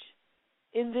blockage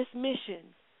in this mission?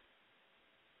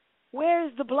 Where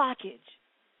is the blockage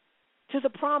to the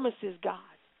promises, God?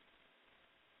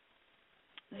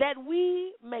 That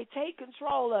we may take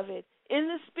control of it in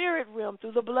the spirit realm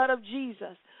through the blood of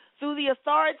Jesus, through the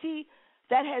authority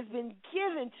that has been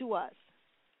given to us.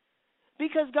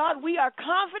 Because, God, we are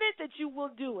confident that you will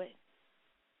do it.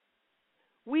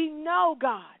 We know,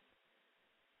 God,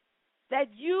 that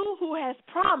you who has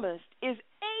promised is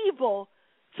able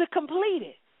to complete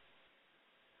it.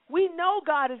 We know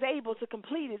God is able to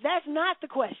complete it. That's not the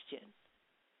question.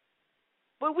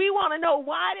 But we want to know,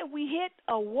 why did we hit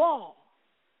a wall?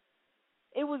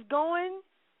 It was going,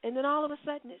 and then all of a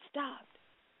sudden it stopped.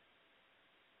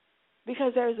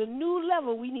 Because there's a new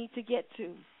level we need to get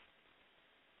to.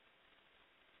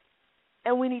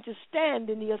 And we need to stand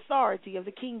in the authority of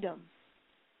the kingdom.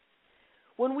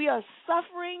 When we are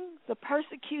suffering the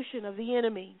persecution of the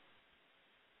enemy,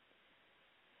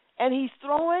 and he's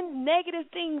throwing negative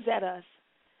things at us.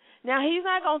 Now, he's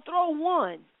not going to throw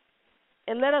one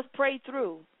and let us pray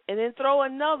through, and then throw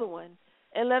another one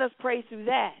and let us pray through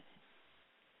that.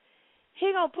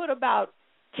 He's going to put about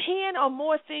 10 or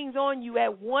more things on you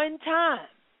at one time.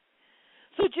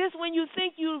 So just when you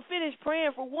think you finish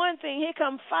praying for one thing, here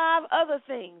come 5 other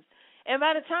things. And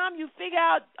by the time you figure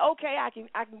out, okay, I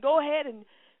can go ahead and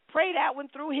pray that one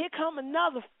through, here come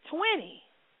another 20.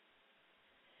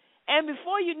 And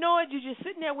before you know it, you're just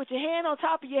sitting there with your hand on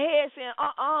top of your head saying,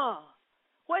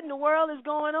 what in the world is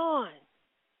going on?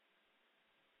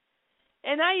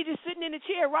 And now you're just sitting in the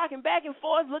chair rocking back and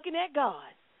forth looking at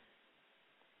God.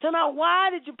 Telling me, why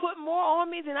did you put more on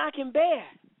me than I can bear?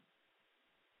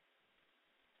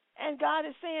 And God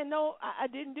is saying, no, I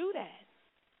didn't do that.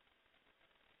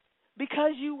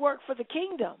 Because you work for the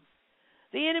kingdom.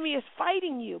 The enemy is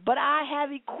fighting you, but I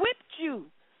have equipped you,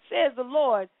 says the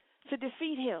Lord, to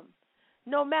defeat him.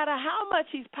 No matter how much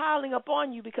he's piling up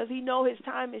on you, because he knows his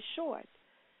time is short.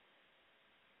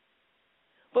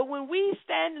 But when we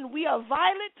stand and we are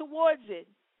violent towards it,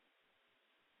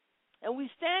 and we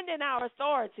stand in our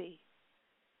authority,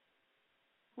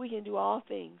 we can do all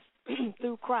things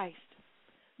through Christ,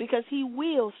 because he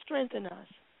will strengthen us.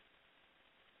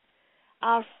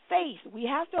 Our faith, we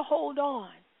have to hold on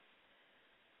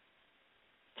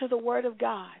to the Word of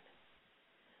God,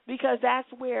 because that's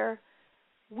where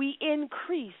we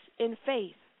increase in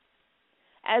faith.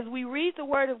 As we read the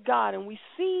Word of God and we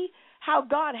see how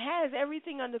God has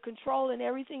everything under control and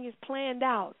everything is planned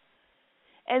out,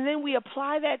 and then we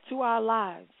apply that to our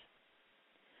lives,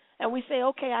 and we say,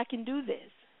 okay, I can do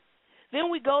this. Then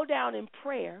we go down in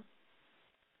prayer,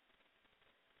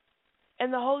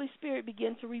 and the Holy Spirit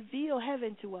begins to reveal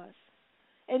heaven to us.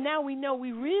 And now we know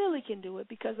we really can do it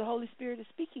because the Holy Spirit is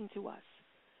speaking to us.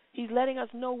 He's letting us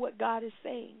know what God is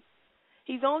saying.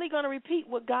 He's only going to repeat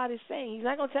what God is saying. He's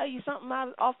not going to tell you something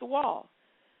off the wall.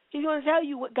 He's going to tell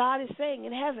you what God is saying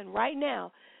in heaven right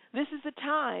now. This is the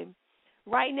time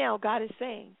right now God is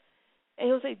saying. And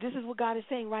he'll say, this is what God is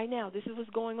saying right now. This is what's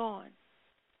going on.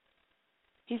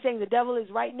 He's saying the devil is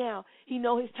right now. He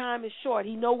knows his time is short.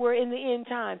 He knows we're in the end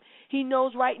time. He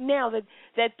knows right now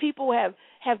that people have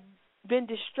been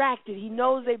distracted. He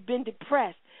knows they've been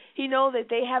depressed. He knows that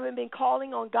they haven't been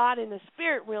calling on God in the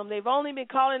spirit realm. They've only been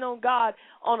calling on God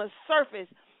on a surface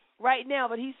right now.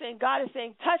 But he's saying, God is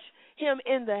saying, touch him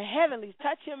in the heavenlies,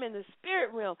 touch him in the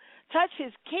spirit realm, touch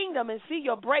his kingdom and see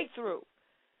your breakthrough.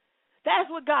 That's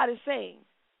what God is saying.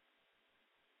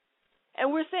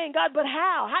 And we're saying, God, but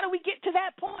how? How do we get to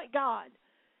that point, God,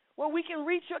 where we can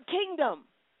reach your kingdom?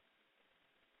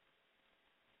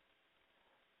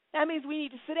 That means we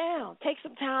need to sit down, take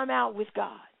some time out with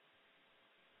God.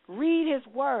 Read his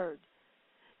word.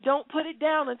 Don't put it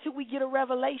down until we get a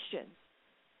revelation.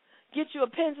 Get you a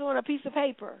pencil and a piece of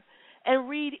paper and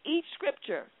read each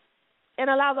scripture and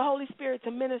allow the Holy Spirit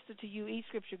to minister to you each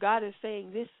scripture. God is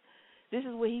saying this is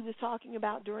what he was talking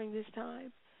about during this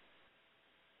time.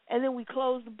 And then we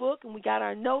close the book and we got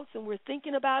our notes and we're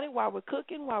thinking about it while we're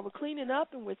cooking, while we're cleaning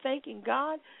up, and we're thanking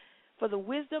God for the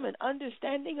wisdom and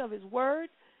understanding of his word.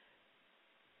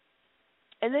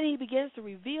 And then he begins to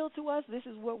reveal to us, this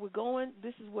is what's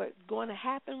going to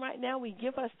happen right now. He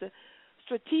gives us the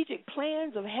strategic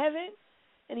plans of heaven,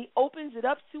 and he opens it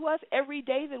up to us every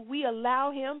day that we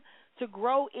allow him to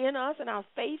grow in us and our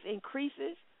faith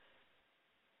increases.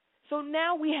 So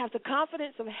now we have the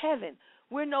confidence of heaven.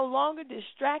 We're no longer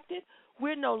distracted.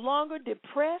 We're no longer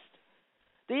depressed.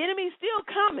 The enemy's still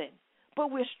coming,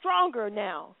 but we're stronger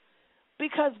now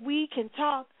because we can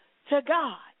talk to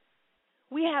God.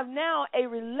 We have now a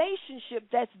relationship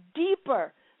that's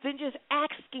deeper than just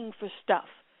asking for stuff.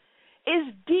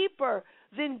 It's deeper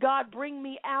than, God, bring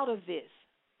me out of this.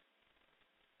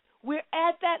 We're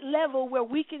at that level where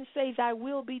we can say, thy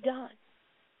will be done,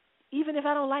 even if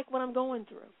I don't like what I'm going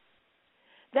through.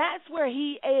 That's where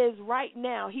he is right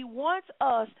now. He wants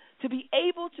us to be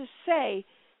able to say,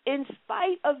 in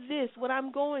spite of this, what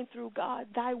I'm going through, God,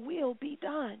 thy will be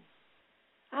done.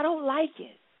 I don't like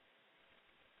it.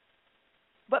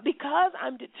 But because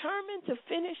I'm determined to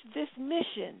finish this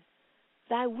mission,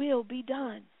 thy will be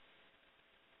done.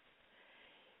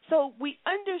 So we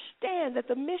understand that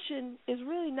the mission is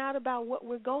really not about what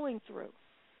we're going through.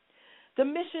 The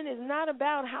mission is not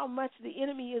about how much the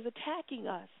enemy is attacking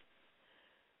us.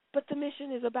 But the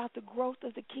mission is about the growth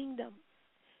of the kingdom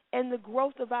and the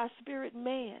growth of our spirit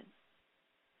man,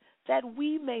 that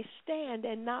we may stand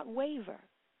and not waver,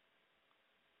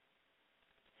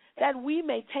 that we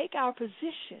may take our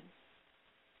position,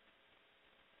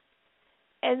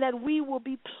 and that we will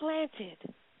be planted.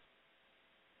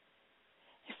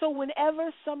 So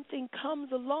whenever something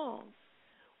comes along,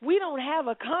 we don't have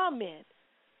a comment,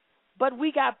 but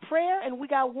we got prayer and we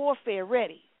got warfare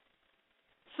ready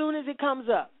soon as it comes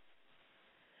up.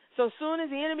 So as soon as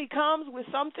the enemy comes with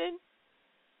something,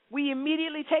 we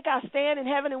immediately take our stand in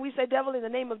heaven and we say, devil, in the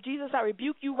name of Jesus, I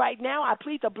rebuke you right now. I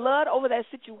plead the blood over that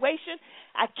situation.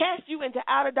 I cast you into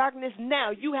outer darkness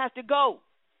now. You have to go.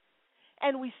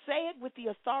 And we say it with the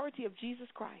authority of Jesus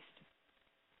Christ.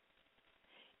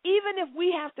 Even if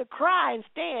we have to cry and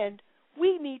stand,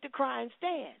 we need to cry and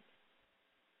stand.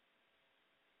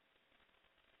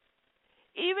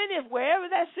 Even if wherever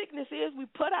that sickness is, we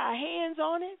put our hands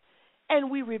on it and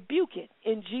we rebuke it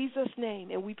in Jesus'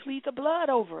 name, and we plead the blood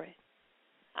over it.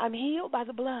 I'm healed by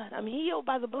the blood. I'm healed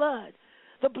by the blood.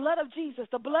 The blood of Jesus,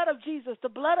 the blood of Jesus, the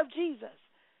blood of Jesus.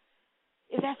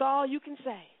 If that's all you can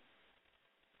say.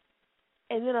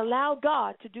 And then allow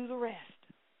God to do the rest.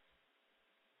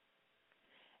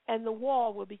 And the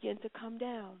wall will begin to come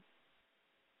down.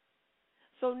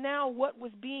 So now what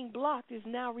was being blocked is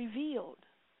now revealed.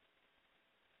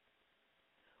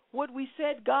 What we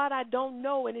said, God, I don't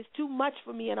know, and it's too much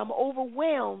for me, and I'm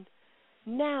overwhelmed.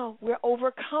 Now we're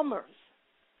overcomers.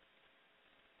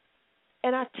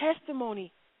 And our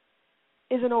testimony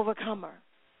is an overcomer.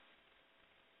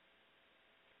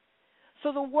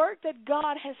 So the work that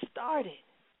God has started,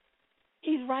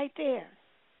 he's right there.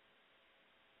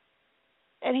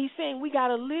 And he's saying we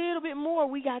got a little bit more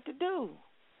we got to do.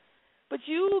 But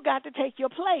you got to take your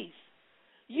place.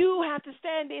 You have to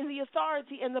stand in the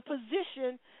authority and the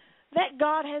position that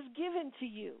God has given to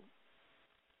you.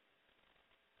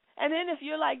 And then if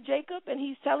you're like Jacob and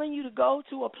he's telling you to go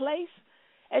to a place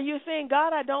and you're saying,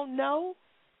 God, I don't know,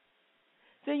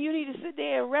 then you need to sit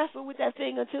there and wrestle with that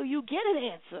thing until you get an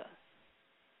answer.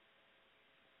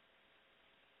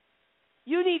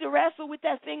 You need to wrestle with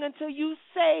that thing until you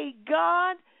say,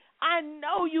 God, I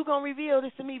know you're going to reveal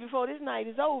this to me before this night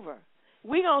is over.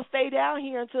 We're going to stay down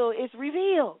here until it's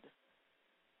revealed.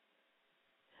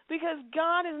 Because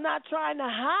God is not trying to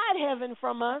hide heaven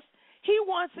from us. He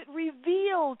wants it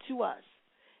revealed to us.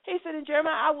 He said in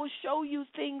Jeremiah, I will show you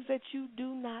things that you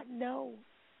do not know.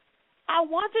 I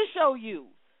want to show you.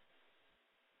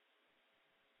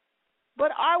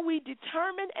 But are we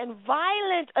determined and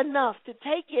violent enough to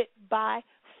take it by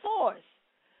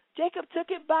Jacob took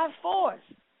it by force.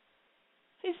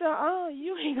 He said,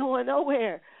 you ain't going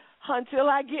nowhere until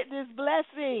I get this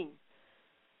blessing.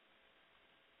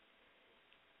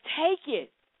 Take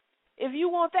it. If you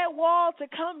want that wall to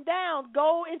come down,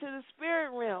 go into the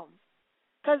spirit realm,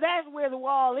 because that's where the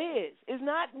wall is. It's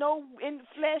not no in the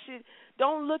flesh.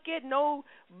 Don't look at no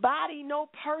body, no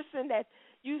person that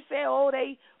you say, oh,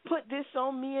 they put this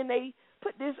on me and they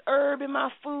put this herb in my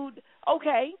food.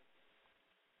 Okay.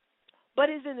 But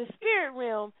it's in the spirit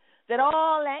realm that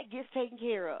all that gets taken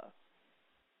care of.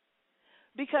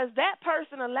 Because that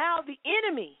person allowed the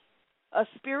enemy, a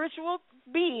spiritual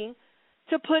being,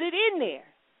 to put it in there,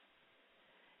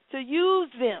 to use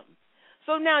them.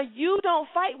 So now you don't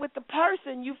fight with the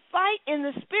person. You fight in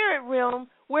the spirit realm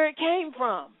where it came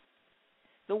from.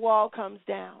 The wall comes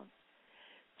down.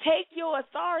 Take your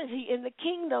authority in the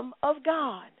kingdom of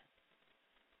God.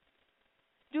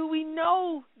 Do we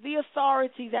know the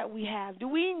authority that we have? Do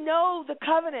we know the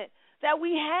covenant that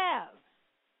we have?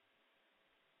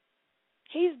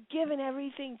 He's given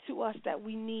everything to us that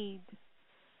we need.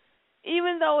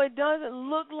 Even though it doesn't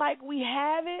look like we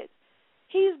have it,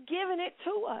 He's given it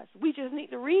to us. We just need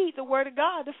to read the Word of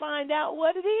God to find out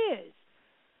what it is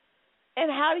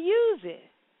and how to use it.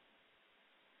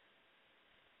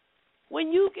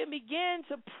 When you can begin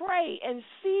to pray and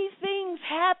see things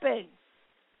happen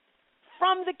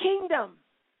from the kingdom,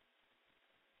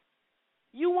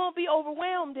 you won't be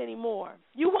overwhelmed anymore.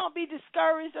 You won't be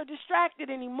discouraged or distracted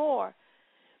anymore,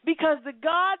 because the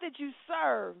God that you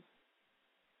serve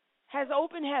has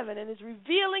opened heaven and is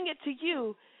revealing it to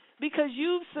you because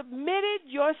you've submitted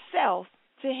yourself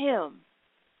to Him.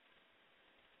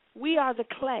 We are the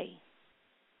clay.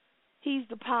 He's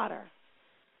the potter.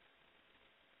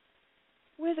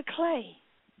 We're the clay.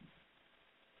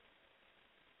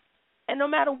 And no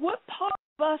matter what part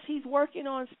of us He's working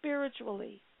on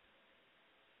spiritually,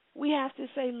 we have to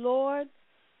say, Lord,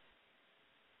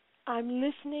 I'm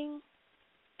listening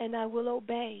and I will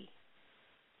obey.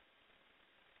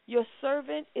 Your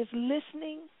servant is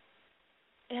listening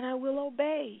and I will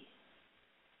obey.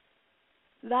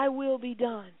 Thy will be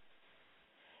done.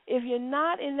 If you're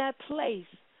not in that place,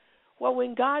 well,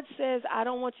 when God says, I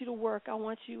don't want you to work, I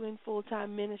want you in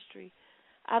full-time ministry.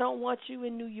 I don't want you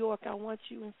in New York, I want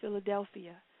you in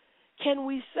Philadelphia. Can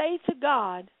we say to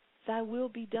God, thy will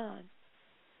be done,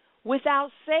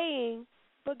 without saying,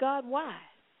 but God, why?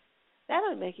 That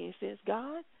doesn't make any sense,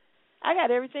 God. I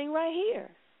got everything right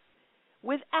here.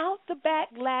 Without the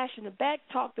backlash and the back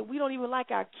talk that we don't even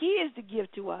like our kids to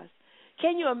give to us.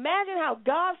 Can you imagine how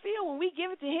God feels when we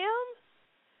give it to Him?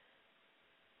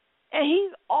 And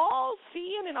He's all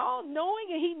seeing and all knowing,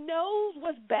 and He knows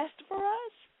what's best for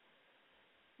us.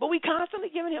 But we constantly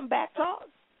giving Him back talk.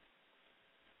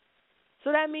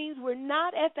 So that means we're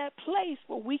not at that place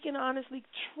where we can honestly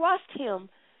trust Him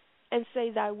and say,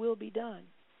 thy will be done.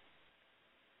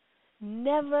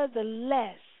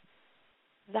 Nevertheless,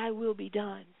 thy will be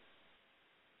done.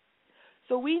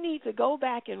 So we need to go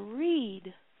back and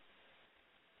read,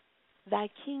 thy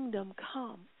kingdom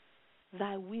come,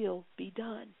 thy will be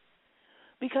done.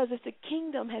 Because if the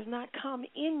kingdom has not come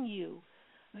in you,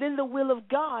 then the will of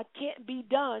God can't be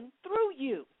done through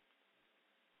you.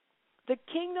 The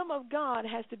kingdom of God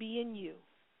has to be in you.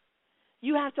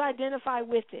 You have to identify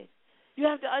with it. You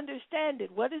have to understand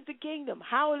it. What is the kingdom?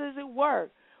 How does it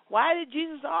work? Why did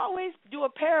Jesus always do a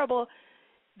parable?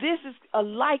 This is a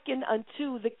liken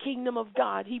unto the kingdom of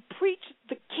God. He preached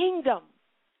the kingdom,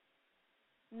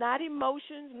 not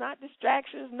emotions, not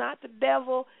distractions, not the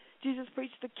devil. Jesus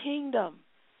preached the kingdom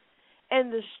and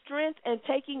the strength and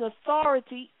taking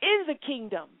authority in the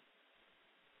kingdom.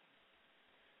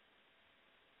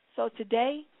 So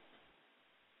today,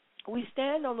 we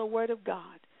stand on the Word of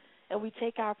God and we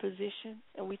take our position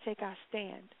and we take our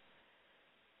stand.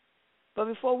 But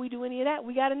before we do any of that,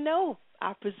 we got to know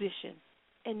our position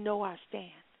and know our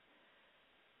stand.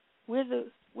 We're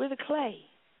the clay.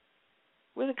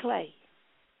 We're the clay.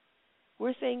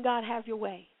 We're saying, God, have your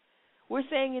way. We're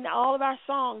saying in all of our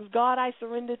songs, God, I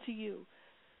surrender to you.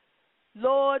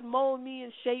 Lord, mold me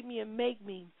and shape me and make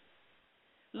me.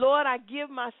 Lord, I give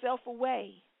myself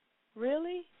away.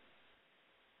 Really?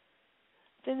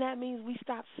 Then that means we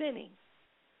stop sinning.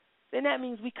 Then that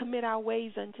means we commit our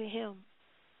ways unto Him.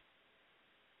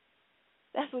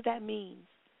 That's what that means.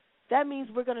 That means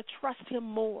we're going to trust Him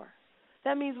more.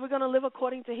 That means we're going to live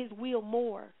according to His will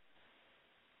more.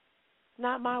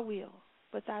 Not my will,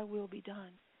 but thy will be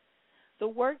done. The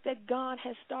work that God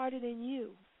has started in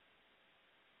you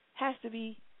has to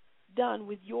be done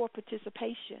with your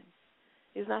participation.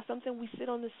 It's not something we sit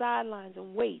on the sidelines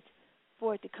and wait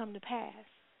for it to come to pass.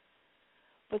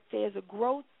 But there's a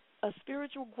growth a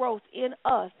spiritual growth in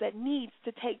us that needs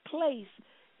to take place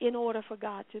in order for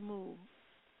God to move.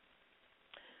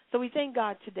 So we thank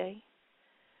God today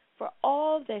for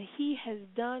all that He has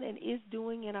done and is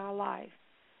doing in our life.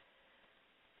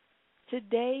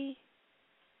 Today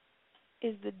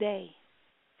is the day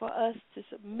for us to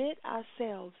submit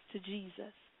ourselves to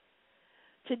Jesus.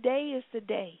 Today is the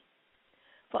day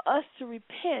for us to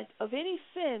repent of any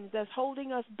sins that's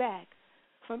holding us back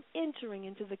from entering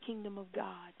into the kingdom of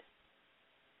God.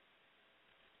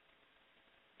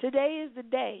 Today is the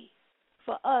day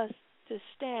for us to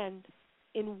stand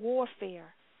in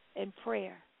warfare and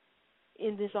prayer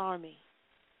in this army.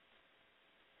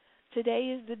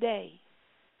 Today is the day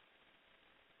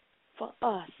for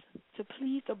us to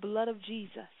plead the blood of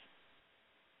Jesus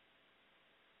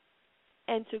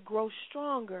and to grow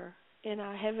stronger in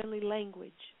our heavenly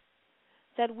language,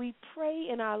 that we pray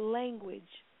in our language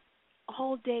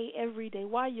all day, every day,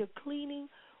 while you're cleaning,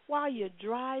 while you're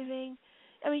driving.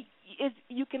 I mean,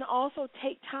 you can also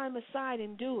take time aside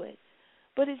and do it,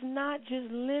 but it's not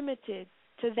just limited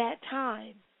to that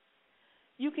time.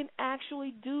 You can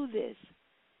actually do this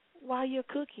while you're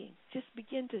cooking. Just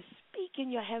begin to speak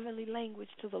in your heavenly language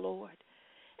to the Lord,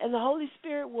 and the Holy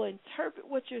Spirit will interpret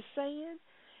what you're saying,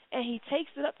 and He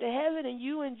takes it up to heaven, and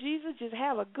you and Jesus just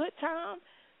have a good time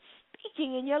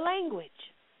speaking in your language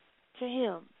to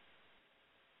Him.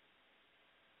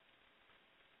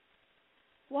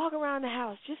 Walk around the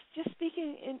house just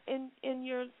speaking in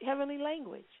your heavenly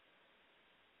language.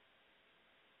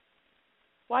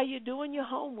 While you're doing your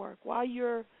homework, while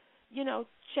you're,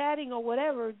 chatting or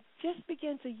whatever, just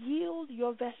begin to yield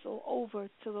your vessel over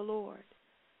to the Lord.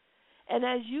 And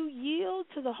as you yield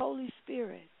to the Holy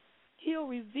Spirit, He'll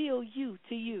reveal you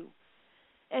to you,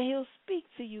 and He'll speak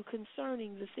to you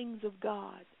concerning the things of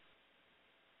God.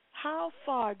 How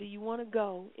far do you want to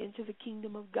go into the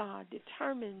kingdom of God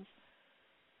determines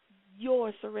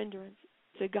your surrenderance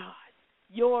to God,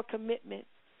 your commitment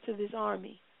to this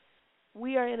army.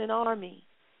 We are in an army.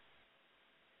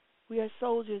 We are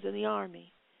soldiers in the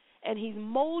army, and He's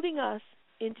molding us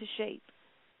into shape,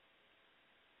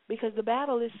 because the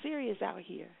battle is serious out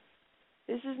here.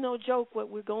 This is no joke what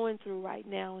we're going through right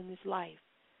now in this life.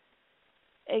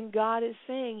 And God is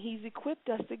saying He's equipped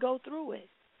us to go through it.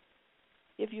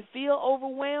 If you feel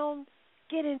overwhelmed,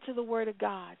 get into the Word of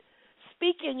God.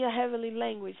 Speak in your heavenly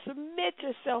language. Submit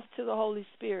yourself to the Holy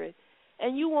Spirit,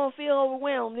 and you won't feel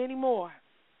overwhelmed anymore,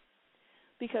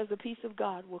 because the peace of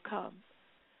God will come.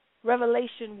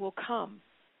 Revelation will come,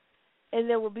 and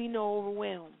there will be no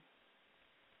overwhelm.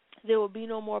 There will be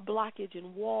no more blockage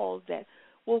and walls that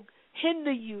will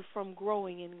hinder you from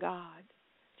growing in God.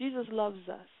 Jesus loves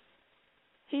us.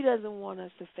 He doesn't want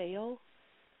us to fail.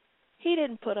 He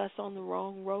didn't put us on the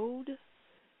wrong road.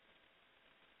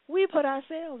 We put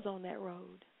ourselves on that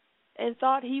road and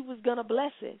thought He was going to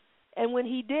bless it. And when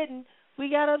He didn't, we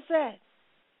got upset.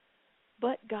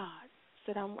 But God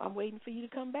said, I'm waiting for you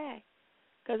to come back,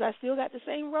 because I still got the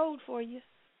same road for you.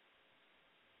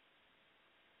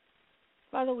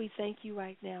 Father, we thank You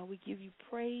right now. We give You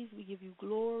praise. We give You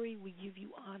glory. We give You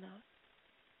honor.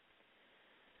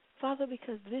 Father,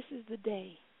 because this is the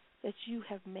day that You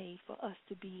have made for us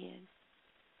to be in.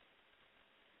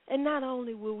 And not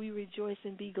only will we rejoice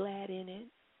and be glad in it,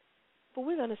 but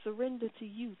we're going to surrender to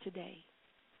You today.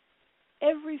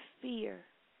 Every fear,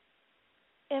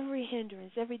 every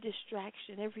hindrance, every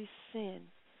distraction, every sin,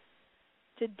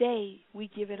 today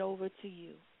we give it over to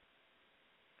You.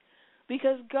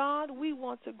 Because, God, we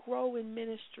want to grow in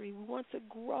ministry. We want to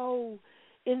grow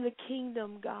in the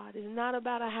kingdom, God. It's not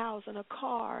about a house and a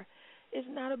car. It's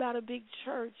not about a big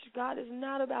church. God, it's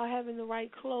not about having the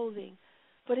right clothing.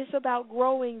 But it's about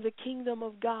growing the kingdom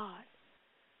of God.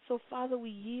 So, Father,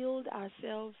 we yield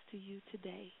ourselves to You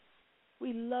today.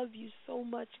 We love You so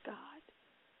much, God.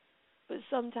 But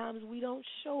sometimes we don't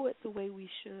show it the way we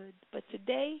should. But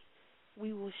today,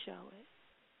 we will show it.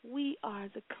 We are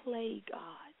the clay, God.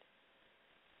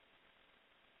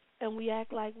 And we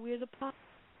act like we're the pot.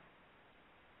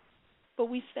 But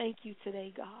we thank You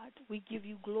today, God. We give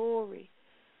You glory.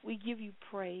 We give You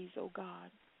praise, oh God.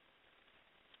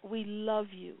 We love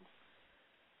You.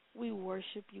 We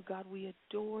worship You, God. We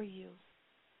adore You.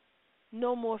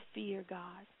 No more fear,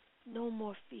 God. No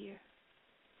more fear.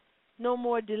 No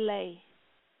more delay.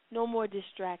 No more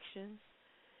distraction.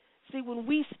 See, when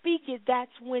we speak it,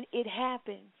 that's when it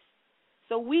happens.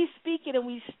 So we speak it and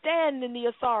we stand in the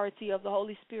authority of the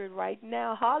Holy Spirit right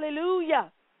now. Hallelujah.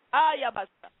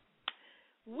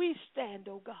 We stand,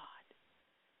 oh God,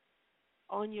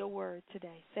 on Your word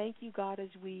today. Thank You, God, as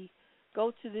we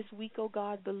go to this week, oh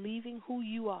God, believing who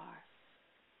You are.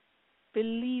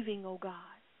 Believing, oh God,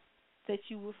 that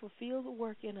you will fulfill the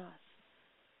work in us.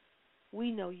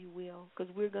 We know you will,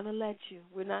 because we're going to let you.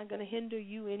 We're not going to hinder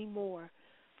you anymore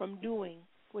from doing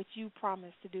what you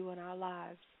promised to do in our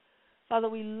lives. Father,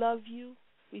 we love you.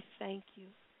 We thank you.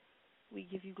 We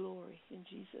give you glory in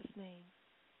Jesus' name.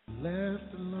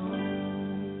 Left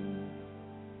alone,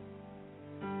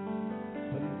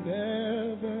 but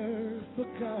never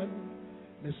forgotten,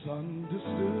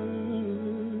 misunderstood.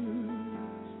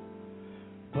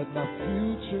 But my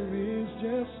future is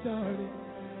just starting.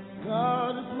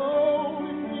 God is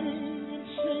molding me and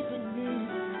shaping me.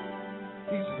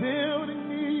 He's building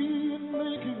me and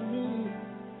making me.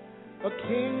 A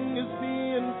king is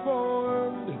being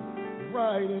formed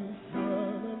right in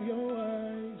front of your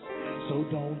eyes. So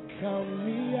don't count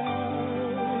me out.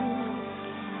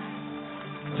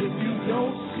 If you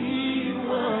don't see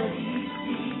what he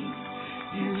sees,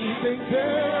 you can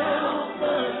tell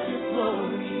but your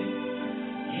glory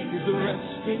is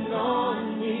resting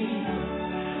on